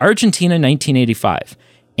 1985,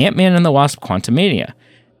 Ant-Man and the Wasp Quantumania,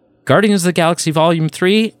 Guardians of the Galaxy Volume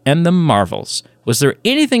 3, and The Marvels. Was there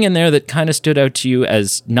anything in there that kind of stood out to you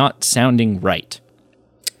as not sounding right?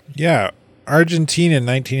 Yeah, Argentina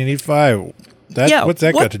 1985. What's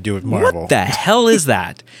that got to do with Marvel? What the hell is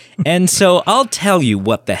that? And so I'll tell you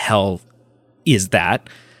what the hell is that.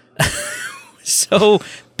 So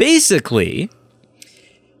basically,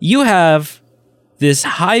 you have this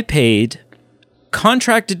high-paid,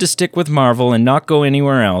 contracted to stick with Marvel and not go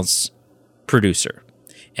anywhere else producer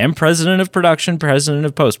and president of production, president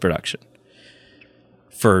of post-production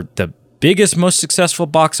for the biggest, most successful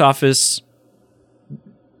box office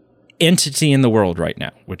entity in the world right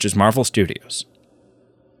now, which is Marvel Studios.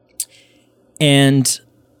 And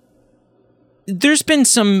there's been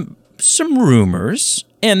some rumors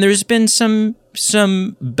and there's been some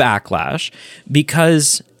backlash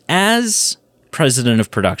because as president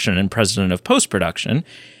of production and president of post-production,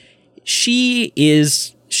 she's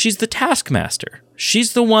the taskmaster.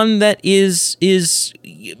 She's the one that is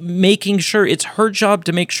making sure it's her job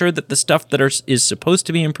to make sure that the stuff that is supposed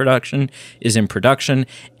to be in production is in production,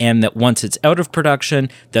 and that once it's out of production,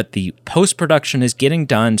 that the post-production is getting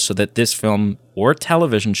done so that this film or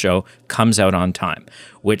television show comes out on time.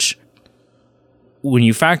 Which, when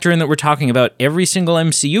you factor in that we're talking about every single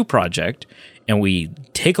MCU project, and we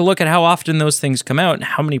take a look at how often those things come out and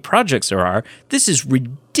how many projects there are, this is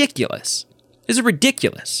ridiculous. This is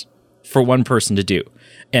ridiculous for one person to do.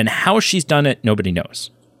 And how she's done it, nobody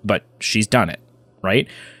knows. But she's done it, right?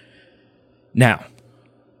 Now.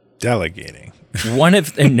 Delegating.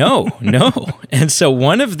 No. And so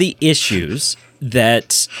one of the issues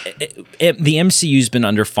that the MCU's been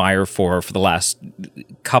under fire for the last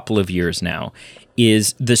couple of years now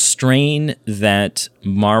is the strain that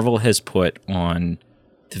Marvel has put on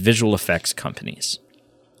the visual effects companies,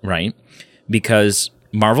 right? Because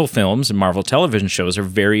Marvel films and Marvel television shows are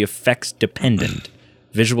very effects dependent,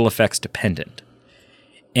 visual effects dependent,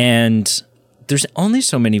 And there's only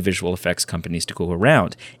so many visual effects companies to go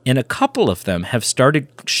around. And a couple of them have started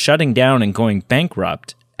shutting down and going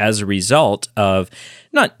bankrupt as a result of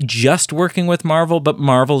not just working with Marvel, but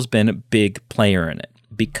Marvel's been a big player in it.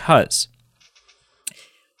 Because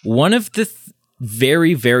one of the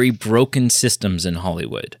very, very broken systems in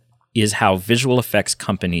Hollywood is how visual effects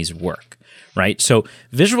companies work, right? So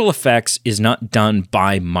visual effects is not done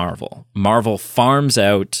by Marvel. Marvel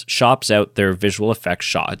shops out their visual effects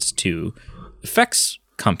shots to effects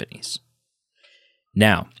companies.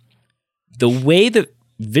 Now, the way that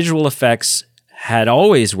visual effects had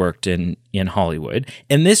always worked in Hollywood,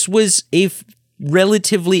 and this was a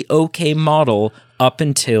relatively okay model up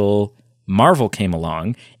until Marvel came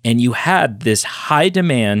along, and you had this high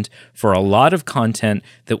demand for a lot of content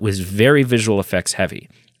that was very visual effects heavy.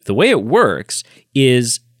 The way it works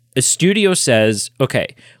is a studio says,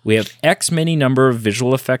 okay, we have X many number of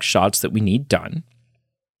visual effects shots that we need done,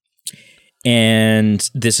 and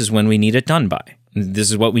this is when we need it done by. This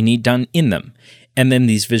is what we need done in them. And then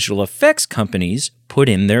these visual effects companies put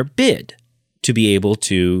in their bid to be able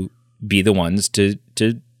to be the ones to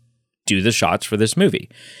do the shots for this movie.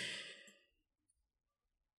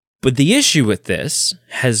 But the issue with this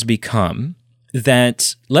has become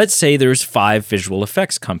that, let's say there's 5 visual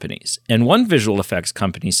effects companies, and one visual effects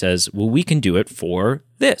company says, well, we can do it for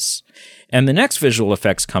this. And the next visual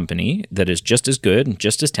effects company that is just as good and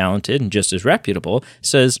just as talented and just as reputable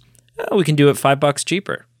says, oh, we can do it $5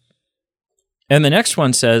 cheaper. And the next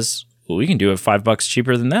one says, well, we can do it $5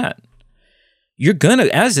 cheaper than that. You're gonna,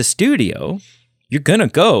 as a studio, you're gonna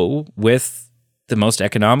go with the most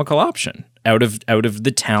economical option out of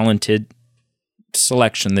the talented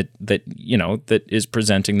selection that is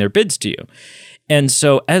presenting their bids to you. And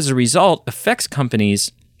so as a result, effects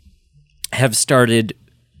companies have started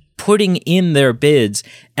putting in their bids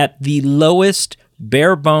at the lowest,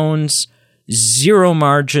 bare bones, zero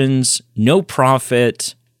margins, no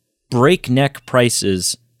profit, breakneck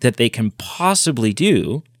prices that they can possibly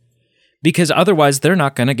do, because otherwise they're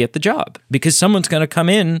not going to get the job, because someone's going to come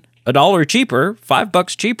in $1 cheaper,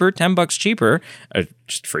 $5 cheaper, $10 cheaper,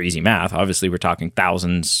 just for easy math. Obviously we're talking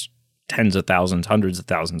thousands, tens of thousands, hundreds of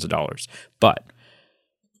thousands of dollars, but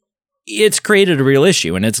it's created a real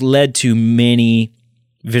issue, and it's led to many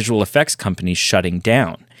visual effects companies shutting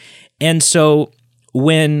down. And so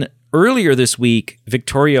when earlier this week,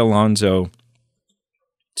 Victoria Alonso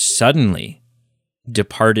suddenly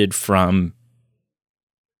departed from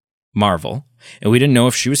Marvel, and we didn't know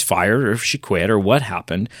if she was fired or if she quit or what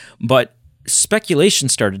happened, but speculation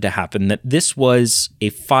started to happen that this was a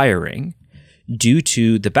firing due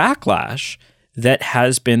to the backlash that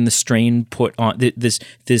has been the strain put on this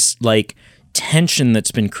like tension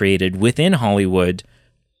that's been created within Hollywood,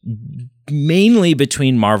 mainly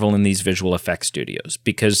between Marvel and these visual effects studios,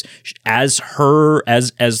 because as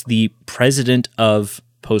the president of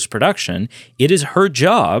post-production, it is her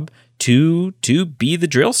job to be the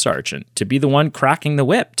drill sergeant, to be the one cracking the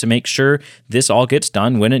whip, to make sure this all gets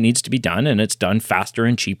done when it needs to be done, and it's done faster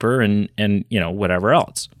and cheaper and whatever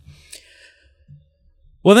else.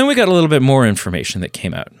 Well, then we got a little bit more information that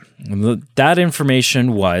came out. That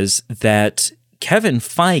information was that Kevin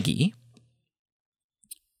Feige,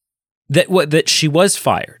 that she was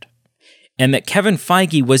fired, and that Kevin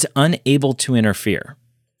Feige was unable to interfere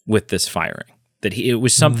with this firing, that it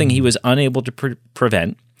was something he was unable to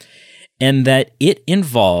prevent, and that it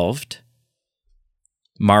involved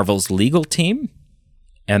Marvel's legal team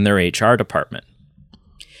and their HR department.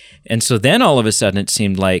 And so then all of a sudden it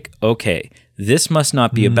seemed like, okay, this must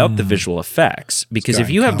not be about the visual effects, because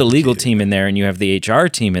if you have the legal team in there and you have the HR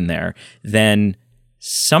team in there, then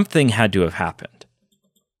something had to have happened.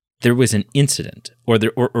 There was an incident,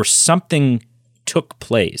 or something took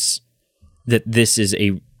place that this is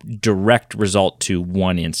a direct result to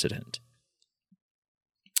one incident.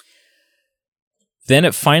 Then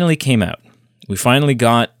it finally came out. We finally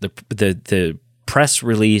got the press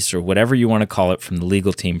release, or whatever you want to call it, from the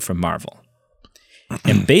legal team from Marvel.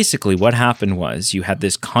 And basically what happened was you had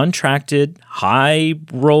this contracted,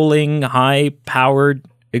 high-rolling, high-powered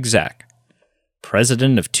exec,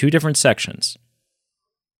 president of 2 different sections,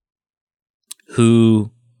 who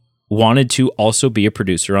wanted to also be a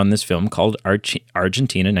producer on this film called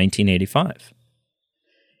Argentina 1985.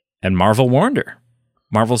 And Marvel warned her.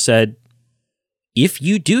 Marvel said, if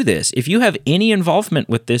you do this, if you have any involvement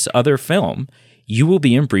with this other film, you will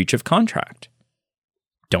be in breach of contract.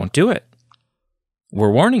 Don't do it.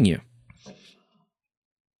 We're warning you.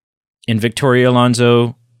 And Victoria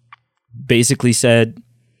Alonso basically said,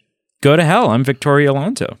 go to hell, I'm Victoria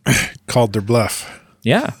Alonso. Called their bluff.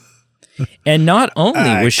 Yeah. And not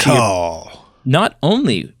only was she... not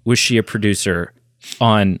only was she a producer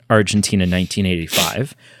on Argentina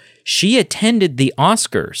 1985, she attended the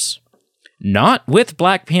Oscars, not with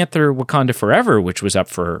Black Panther Wakanda Forever, which was up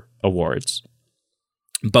for awards,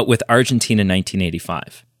 but with Argentina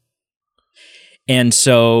 1985. And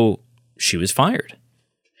so she was fired.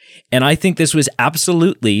 And I think this was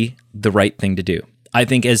absolutely the right thing to do. I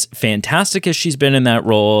think as fantastic as she's been in that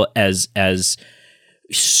role, as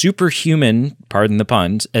superhuman, pardon the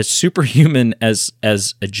puns, as superhuman as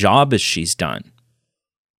a job as she's done,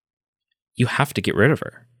 you have to get rid of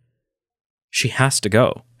her. She has to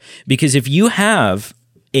go. Because if you have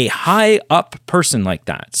a high up person like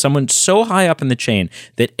that, someone so high up in the chain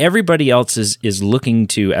that everybody else is looking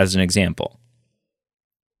to as an example,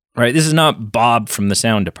 right? This is not Bob from the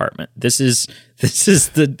sound department. This is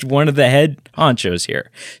one of the head honchos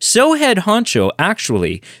here. So head honcho,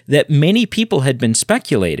 actually, that many people had been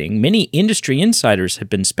speculating, many industry insiders had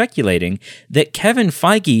been speculating that Kevin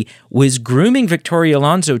Feige was grooming Victoria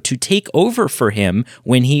Alonso to take over for him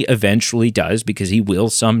when he eventually does, because he will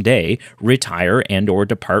someday retire and or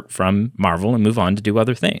depart from Marvel and move on to do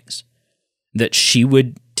other things. That she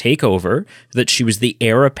would take over, that she was the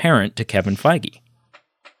heir apparent to Kevin Feige.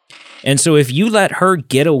 And so if you let her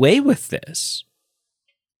get away with this,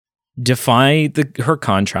 defy her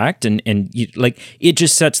contract, and it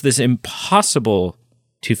just sets this impossible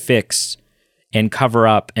to fix and cover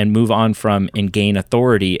up and move on from and gain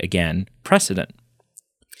authority again precedent.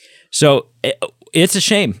 So it's a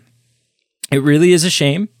shame. It really is a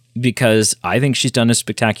shame, because I think she's done a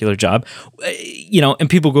spectacular job. And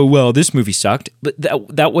people go, well, this movie sucked, but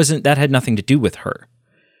that had nothing to do with her.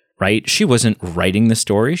 Right? She wasn't writing the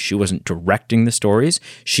stories. She wasn't directing the stories.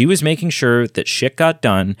 She was making sure that shit got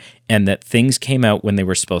done and that things came out when they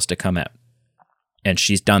were supposed to come out. And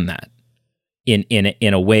she's done that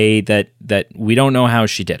in a way that we don't know how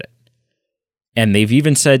she did it. And they've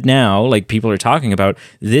even said now, like, people are talking about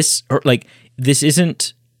this, or like, this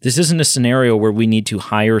isn't a scenario where we need to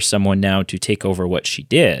hire someone now to take over what she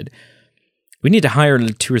did. We need to hire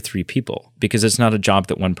 2 or 3 people, because it's not a job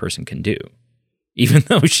that one person can do. Even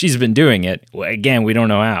though she's been doing it, again, we don't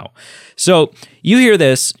know how. So you hear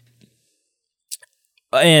this,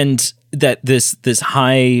 and that this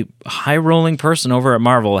high rolling person over at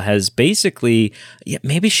Marvel has basically,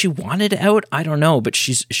 maybe she wanted out, I don't know, but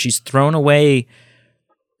she's thrown away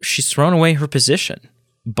her position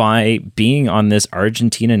by being on this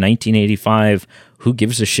Argentina 1985 who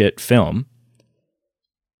gives a shit film,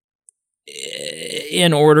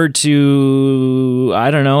 in order to,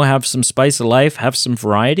 I don't know, have some spice of life, have some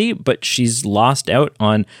variety. But she's lost out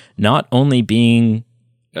on not only being,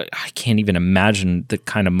 I can't even imagine the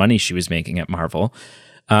kind of money she was making at Marvel,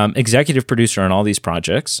 executive producer on all these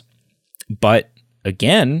projects. But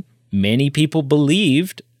again, many people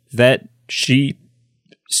believed that she,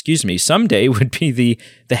 someday would be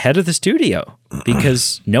the head of the studio,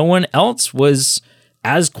 because no one else was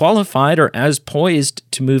as qualified or as poised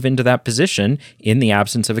to move into that position in the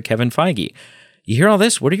absence of a Kevin Feige. You hear all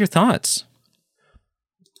this? What are your thoughts?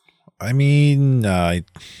 I mean,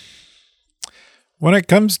 when it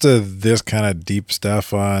comes to this kind of deep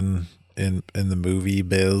stuff in the movie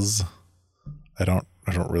biz, I don't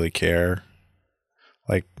really care.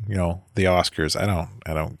 Like, the Oscars,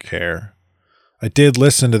 I don't care. I did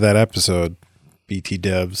listen to that episode, BT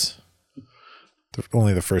Dubs.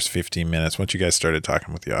 Only the first 15 minutes. Once you guys started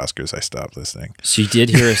talking with the Oscars, I stopped listening. So you did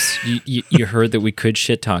hear us. You heard that we could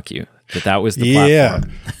shit talk you. That was the platform. Yeah,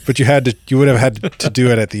 but you would have had to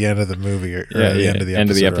do it at the end of the movie, or at the end of the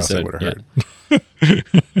episode. Or else I would have heard.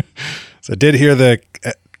 So I did hear the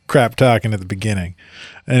crap talking at the beginning.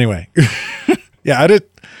 Anyway, yeah,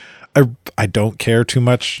 I don't care too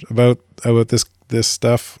much about this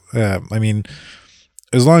stuff. I mean,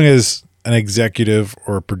 as long as an executive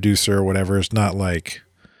or a producer or whatever is not like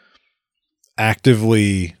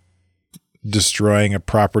actively destroying a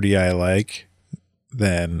property I like,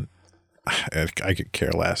 then I could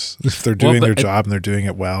care less. If they're doing their job and they're doing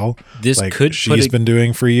it well, this like could she's been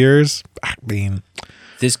doing for years. I mean,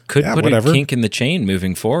 this could put a kink in the chain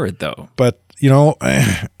moving forward, though. But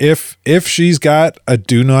if she's got a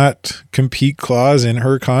do not compete clause in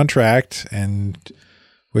her contract, and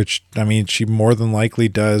which, I mean, she more than likely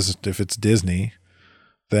does if it's Disney,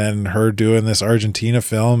 then her doing this Argentina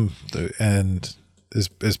film and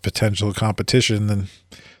is potential competition, then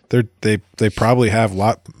they probably have a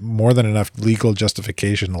lot more than enough legal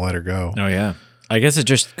justification to let her go. Oh yeah, I guess it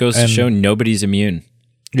just goes to show nobody's immune.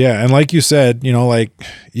 Yeah, and like you said, like,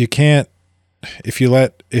 you can't, if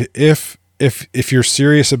you're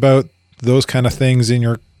serious about those kind of things in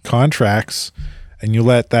your contracts and you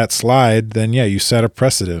let that slide, then yeah, you set a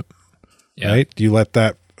precedent. Yeah. right? You let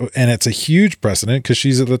that, and it's a huge precedent because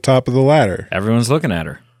she's at the top of the ladder. Everyone's looking at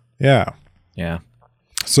her. Yeah. Yeah.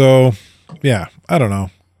 So, yeah, I don't know.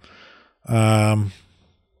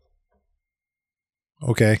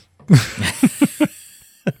 Okay.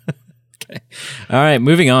 All right,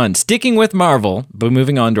 moving on. Sticking with Marvel, but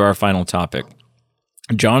moving on to our final topic.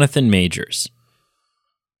 Jonathan Majors.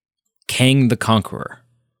 Kang the Conqueror.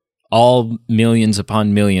 All millions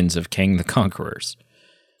upon millions of Kang the Conquerors.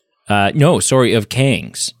 Of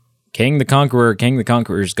Kangs. Kang the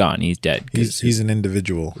Conqueror's gone. He's dead. He's an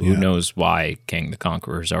individual. Who knows why Kang the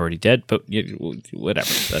Conqueror's already dead, but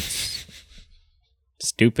whatever. That's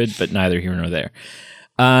stupid, but neither here nor there.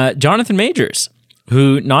 Jonathan Majors,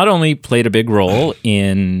 who not only played a big role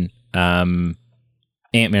in Ant-Man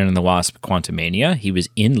and the Wasp: Quantumania, he was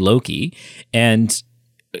in Loki, and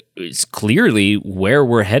it's clearly where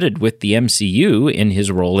we're headed with the MCU in his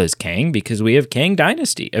role as Kang, because we have Kang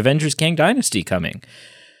Dynasty, Avengers Kang Dynasty coming,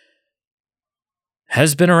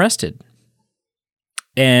 has been arrested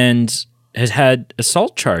and has had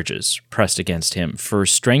assault charges pressed against him for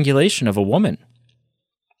strangulation of a woman.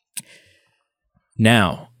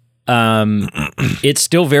 Now, it's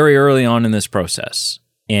still very early on in this process,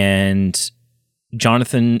 and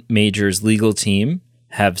Jonathan Majors' legal team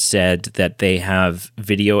have said that they have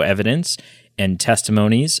video evidence and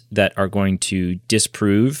testimonies that are going to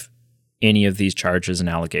disprove any of these charges and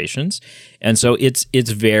allegations. And so it's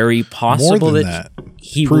very possible that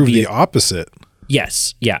he prove will be the opposite.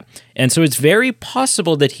 Yes, yeah. And so it's very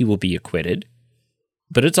possible that he will be acquitted,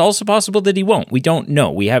 but it's also possible that he won't. We don't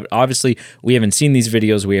know. We haven't seen these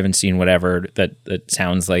videos. We haven't seen whatever that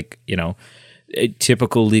sounds like, a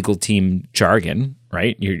typical legal team jargon,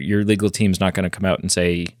 right? Your legal team's not going to come out and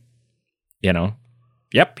say,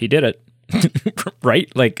 yep, he did it, right?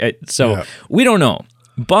 We don't know,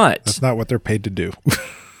 but that's not what they're paid to do.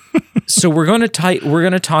 So we're going to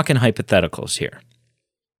talk in hypotheticals here.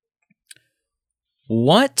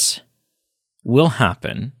 What will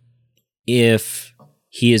happen if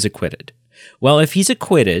he is acquitted? Well, if he's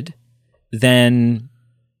acquitted, then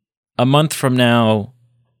a month from now,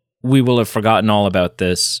 we will have forgotten all about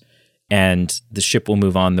this, and the ship will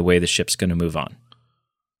move on the way the ship's going to move on.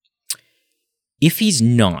 If he's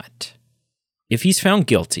not, if he's found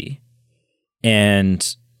guilty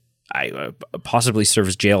and possibly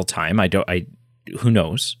serves jail time, who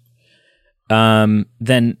knows?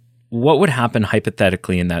 Then what would happen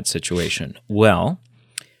hypothetically in that situation? Well,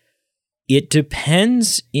 it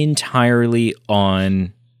depends entirely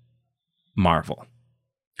on Marvel,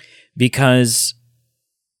 because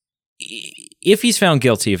if he's found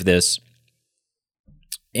guilty of this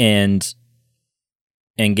and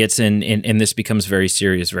gets in, and this becomes very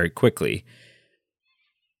serious very quickly,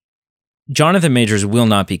 Jonathan Majors will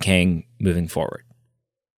not be Kang moving forward.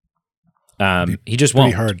 He just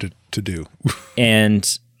won't. Pretty hard to do.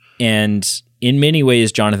 and in many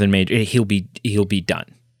ways, Jonathan Majors, he'll be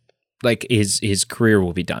done. Like his career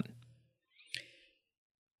will be done.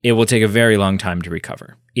 It will take a very long time to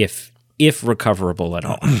recover, if recoverable at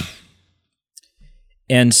all.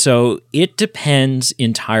 And so it depends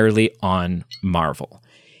entirely on Marvel.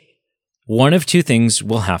 One of two things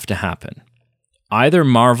will have to happen. Either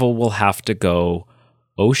Marvel will have to go,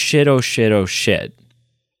 oh shit,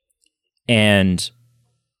 and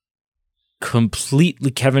Kevin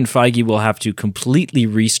Feige will have to completely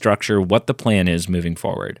restructure what the plan is moving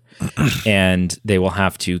forward. And they will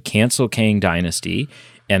have to cancel Kang Dynasty,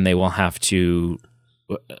 and they will have to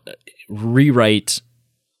rewrite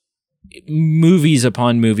movies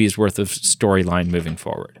upon movies worth of storyline moving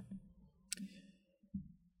forward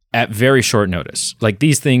at very short notice. Like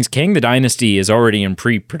these things, Kang the Dynasty is already in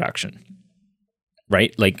pre-production,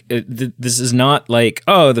 right? Like this is not like,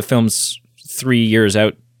 oh, the film's 3 years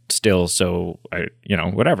out still, so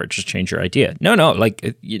whatever, just change your idea. No,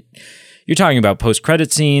 like you're talking about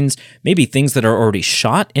post-credit scenes, maybe things that are already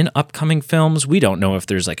shot in upcoming films. We don't know if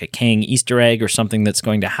there's like a Kang Easter egg or something that's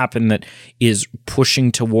going to happen that is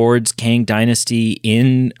pushing towards Kang Dynasty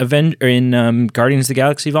in Guardians of the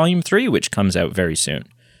Galaxy Volume 3, which comes out very soon.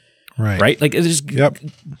 Right? Like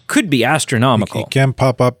it could be astronomical. He can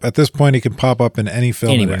pop up at this point. He can pop up in any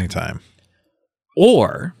film anywhere, at any time,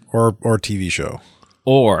 or TV show.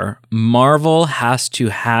 Or Marvel has to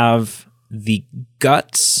have the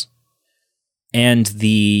guts and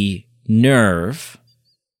the nerve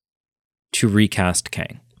to recast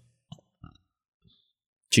Kang,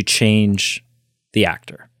 to change the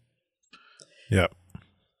actor. Yeah.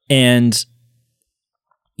 And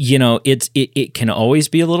it can always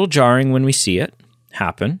be a little jarring when we see it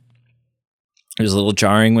happen. It was a little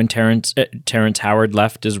jarring when Terrence Howard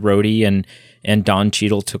left as Rhodey and Don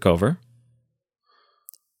Cheadle took over.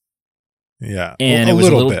 Yeah. And a it was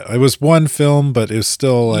little bit. It was one film, but it was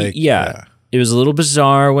still like, yeah. It was a little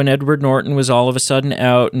bizarre when Edward Norton was all of a sudden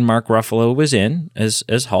out and Mark Ruffalo was in as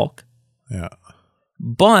Hulk. Yeah.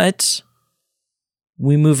 But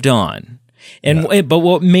we moved on. And but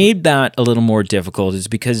what made that a little more difficult is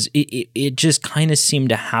because it just kind of seemed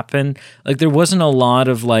to happen. Like there wasn't a lot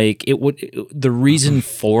of like the reason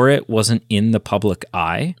for it wasn't in the public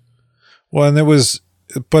eye. Well, and there was,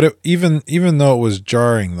 but even though it was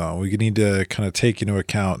jarring, though, we need to kind of take into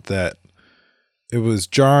account that it was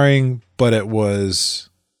jarring, but it was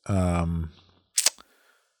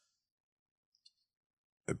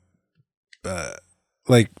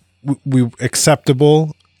like we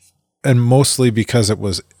acceptable, and mostly because it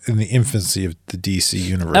was in the infancy of the DC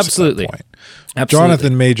universe. Absolutely. At that point. Absolutely.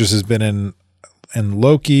 Jonathan Majors has been in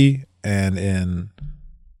Loki and in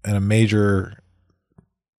a major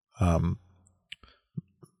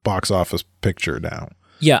box office picture now.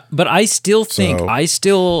 Yeah, but I still think So,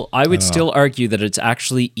 I would still argue that it's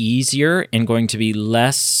actually easier and going to be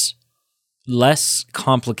less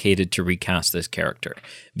complicated to recast this character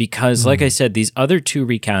because like I said, these other two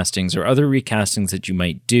recastings or other recastings that you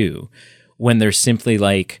might do when they're simply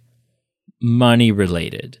like money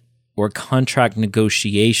related or contract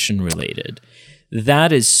negotiation related,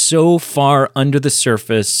 that is so far under the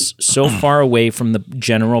surface, so far away from the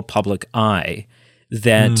general public eye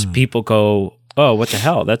that people go, oh, what the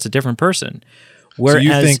hell? That's a different person. Whereas, so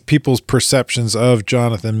you think people's perceptions of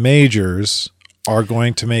Jonathan Majors are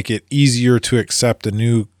going to make it easier to accept a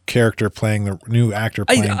new character playing the new actor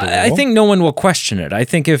playing the role? I think no one will question it. I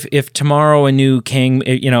think if tomorrow a new King,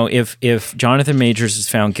 if Jonathan Majors is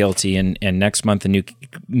found guilty and next month a new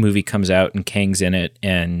movie comes out and Kang's in it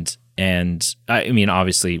and I mean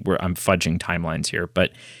obviously I'm fudging timelines here,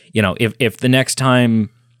 but if the next time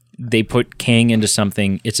they put Kang into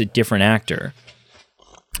something, it's a different actor.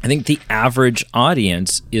 I think the average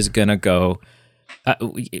audience is going to go,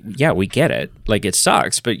 yeah, we get it. Like, it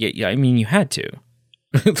sucks, but yeah, I mean, you had to.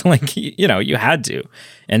 Like, you had to.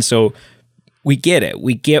 And so we get it.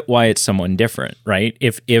 We get why it's someone different, right?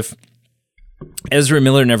 If Ezra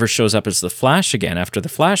Miller never shows up as the Flash again after the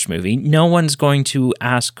Flash movie, no one's going to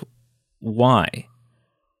ask why.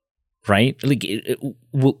 Right? Like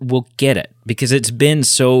we'll get it because it's been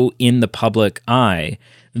so in the public eye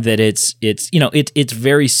that it's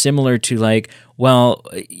very similar to like, well,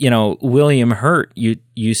 William Hurt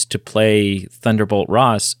used to play Thunderbolt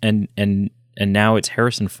Ross and now it's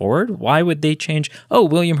Harrison Ford. Why would they change? Oh,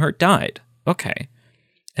 William Hurt died. Okay.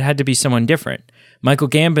 It had to be someone different. Michael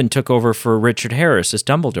Gambon took over for Richard Harris as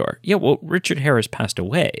Dumbledore. Yeah, well, Richard Harris passed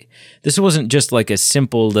away. This wasn't just like a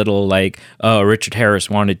simple little like, oh, Richard Harris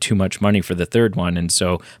wanted too much money for the third one, and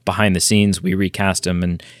so behind the scenes we recast him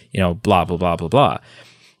and, blah, blah, blah, blah, blah.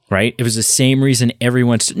 Right? It was the same reason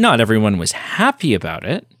not everyone was happy about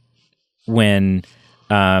it when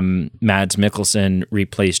Mads Mikkelsen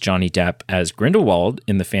replaced Johnny Depp as Grindelwald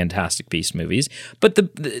in the Fantastic Beasts movies, but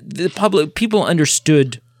the public, people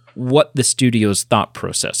understood what the studio's thought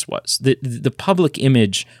process was. The public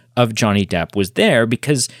image of Johnny Depp was there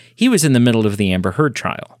because he was in the middle of the Amber Heard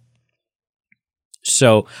trial.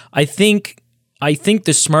 So I think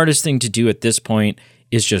the smartest thing to do at this point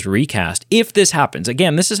is just recast. If this happens,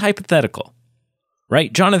 again, this is hypothetical,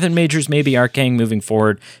 right? Jonathan Majors may be our Kang moving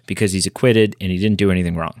forward because he's acquitted and he didn't do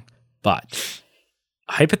anything wrong. But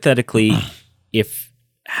hypothetically, if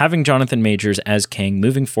having Jonathan Majors as Kang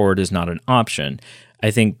moving forward is not an option, I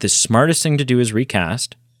think the smartest thing to do is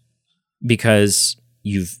recast because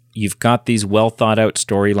you've got these well thought out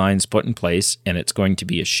storylines put in place and it's going to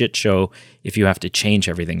be a shit show if you have to change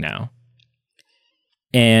everything now.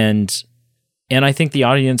 And I think the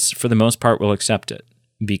audience for the most part will accept it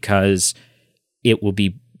because it will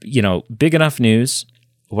be, big enough news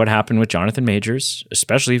what happened with Jonathan Majors,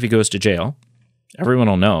 especially if he goes to jail. Everyone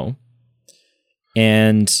will know.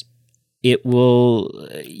 And it will,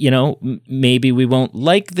 maybe we won't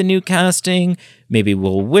like the new casting. Maybe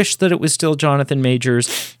we'll wish that it was still Jonathan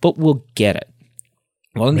Majors, but we'll get it.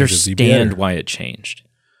 We'll understand why it changed.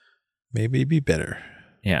 Maybe be better.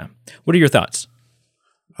 Yeah. What are your thoughts?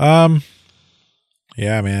 Yeah,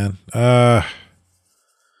 man. Well,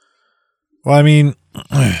 I mean,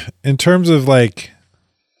 in terms of like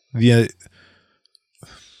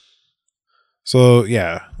so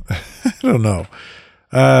yeah, I don't know.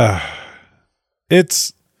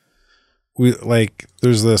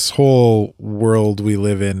 There's this whole world we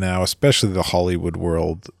live in now, especially the Hollywood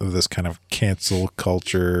world, of this kind of cancel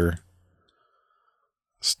culture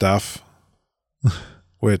stuff,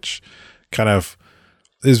 which kind of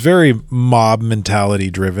is very mob mentality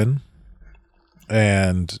driven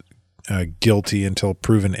and guilty until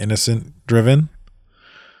proven innocent driven.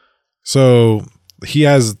 So he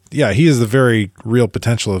has the very real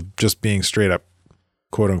potential of just being straight up,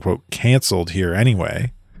 quote unquote, canceled here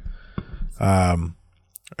anyway. I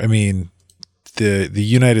mean, the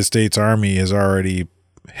United States Army has already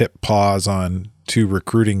hit pause on 2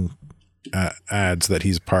 recruiting ads that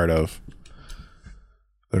he's part of.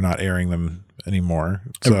 They're not airing them anymore.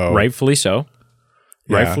 So rightfully so.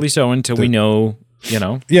 Yeah. Rightfully so until we know,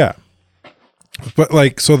 Yeah. But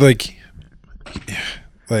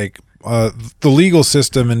the legal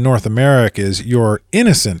system in North America is you're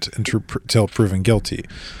innocent until proven guilty.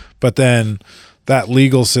 But then that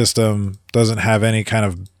legal system doesn't have any kind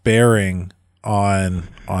of bearing on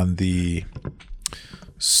the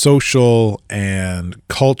social and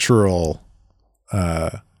cultural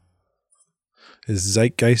is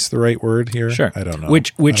zeitgeist the right word here? Sure. I don't know.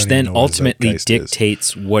 Which then ultimately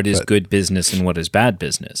dictates what is good business and what is bad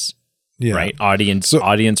business. Yeah. Right?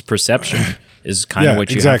 Audience perception is kind of what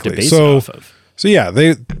you have to base it off of. So yeah,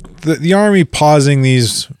 the Army pausing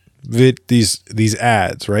these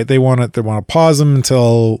ads, right? They want to pause them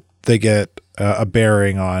until they get a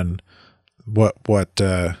bearing on what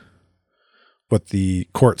the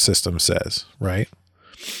court system says, right?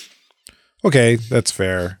 Okay, that's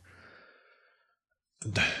fair.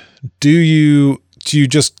 Does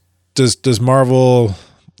Marvel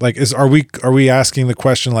are we asking the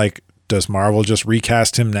question like, does Marvel just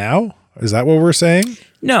recast him now? Is that what we're saying?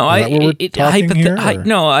 No,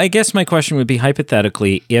 I guess my question would be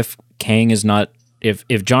hypothetically, if Kang is not,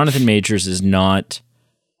 if Jonathan Majors is not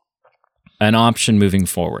an option moving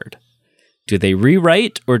forward, do they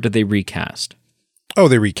rewrite or do they recast? Oh,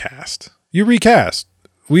 they recast. You recast.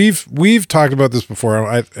 We've talked about this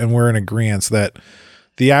before, and we're in agreement that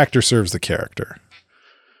the actor serves the character,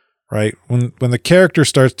 right? When the character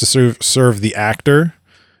starts to serve the actor,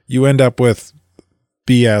 you end up with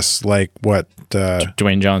BS like what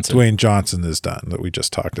Dwayne Johnson has done that we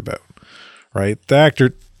just talked about, right?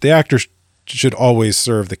 The actor should always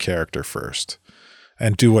serve the character first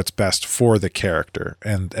and do what's best for the character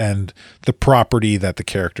and the property that the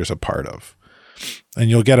character's a part of. And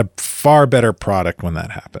you'll get a far better product when that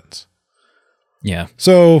happens. Yeah.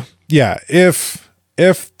 So, yeah, if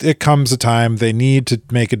it comes a time they need to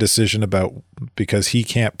make a decision about because he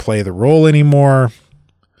can't play the role anymore,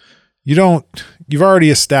 you've already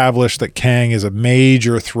established that Kang is a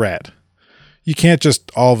major threat. You can't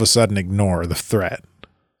just all of a sudden ignore the threat.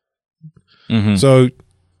 Mm-hmm. So,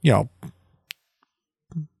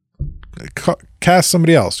 cast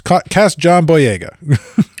somebody else. Cast John Boyega,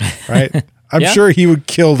 right? I'm sure he would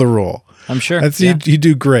kill the role. I'm sure. He'd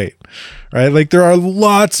do great, right? Like there are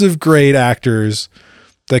lots of great actors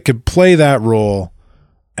that could play that role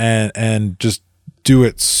and just do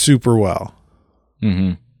it super well.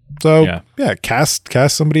 Mm-hmm. So yeah, cast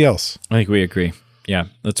somebody else. I think we agree. Yeah,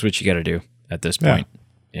 that's what you got to do at this point.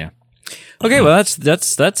 Yeah. Okay, well that's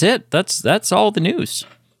it. That's all the news.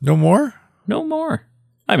 No more? No more.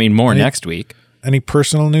 I mean, more next week. Any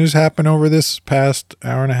personal news happen over this past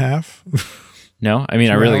hour and a half? No, I mean,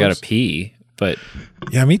 I really got to pee, but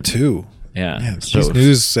yeah, me too. Yeah, man, these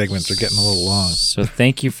news segments are getting a little long. So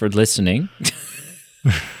thank you for listening.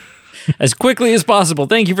 As quickly as possible.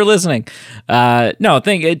 Thank you for listening. Check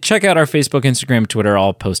out our Facebook, Instagram, Twitter,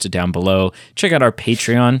 all posted down below. Check out our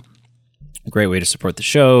Patreon. Great way to support the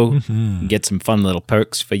show. Mm-hmm. Get some fun little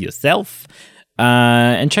perks for yourself.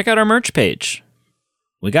 And check out our merch page.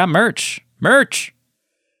 We got merch. Get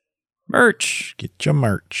your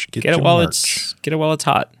merch. Get it while it's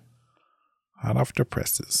hot. Hot off the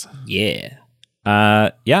presses. Yeah.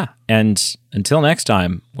 And until next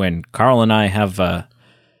time, when Carl and I have a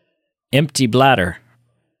empty bladder.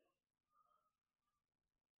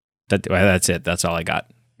 That's it. That's all I got.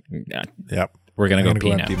 Yep. We're gonna go pee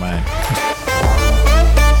now. Empty mine.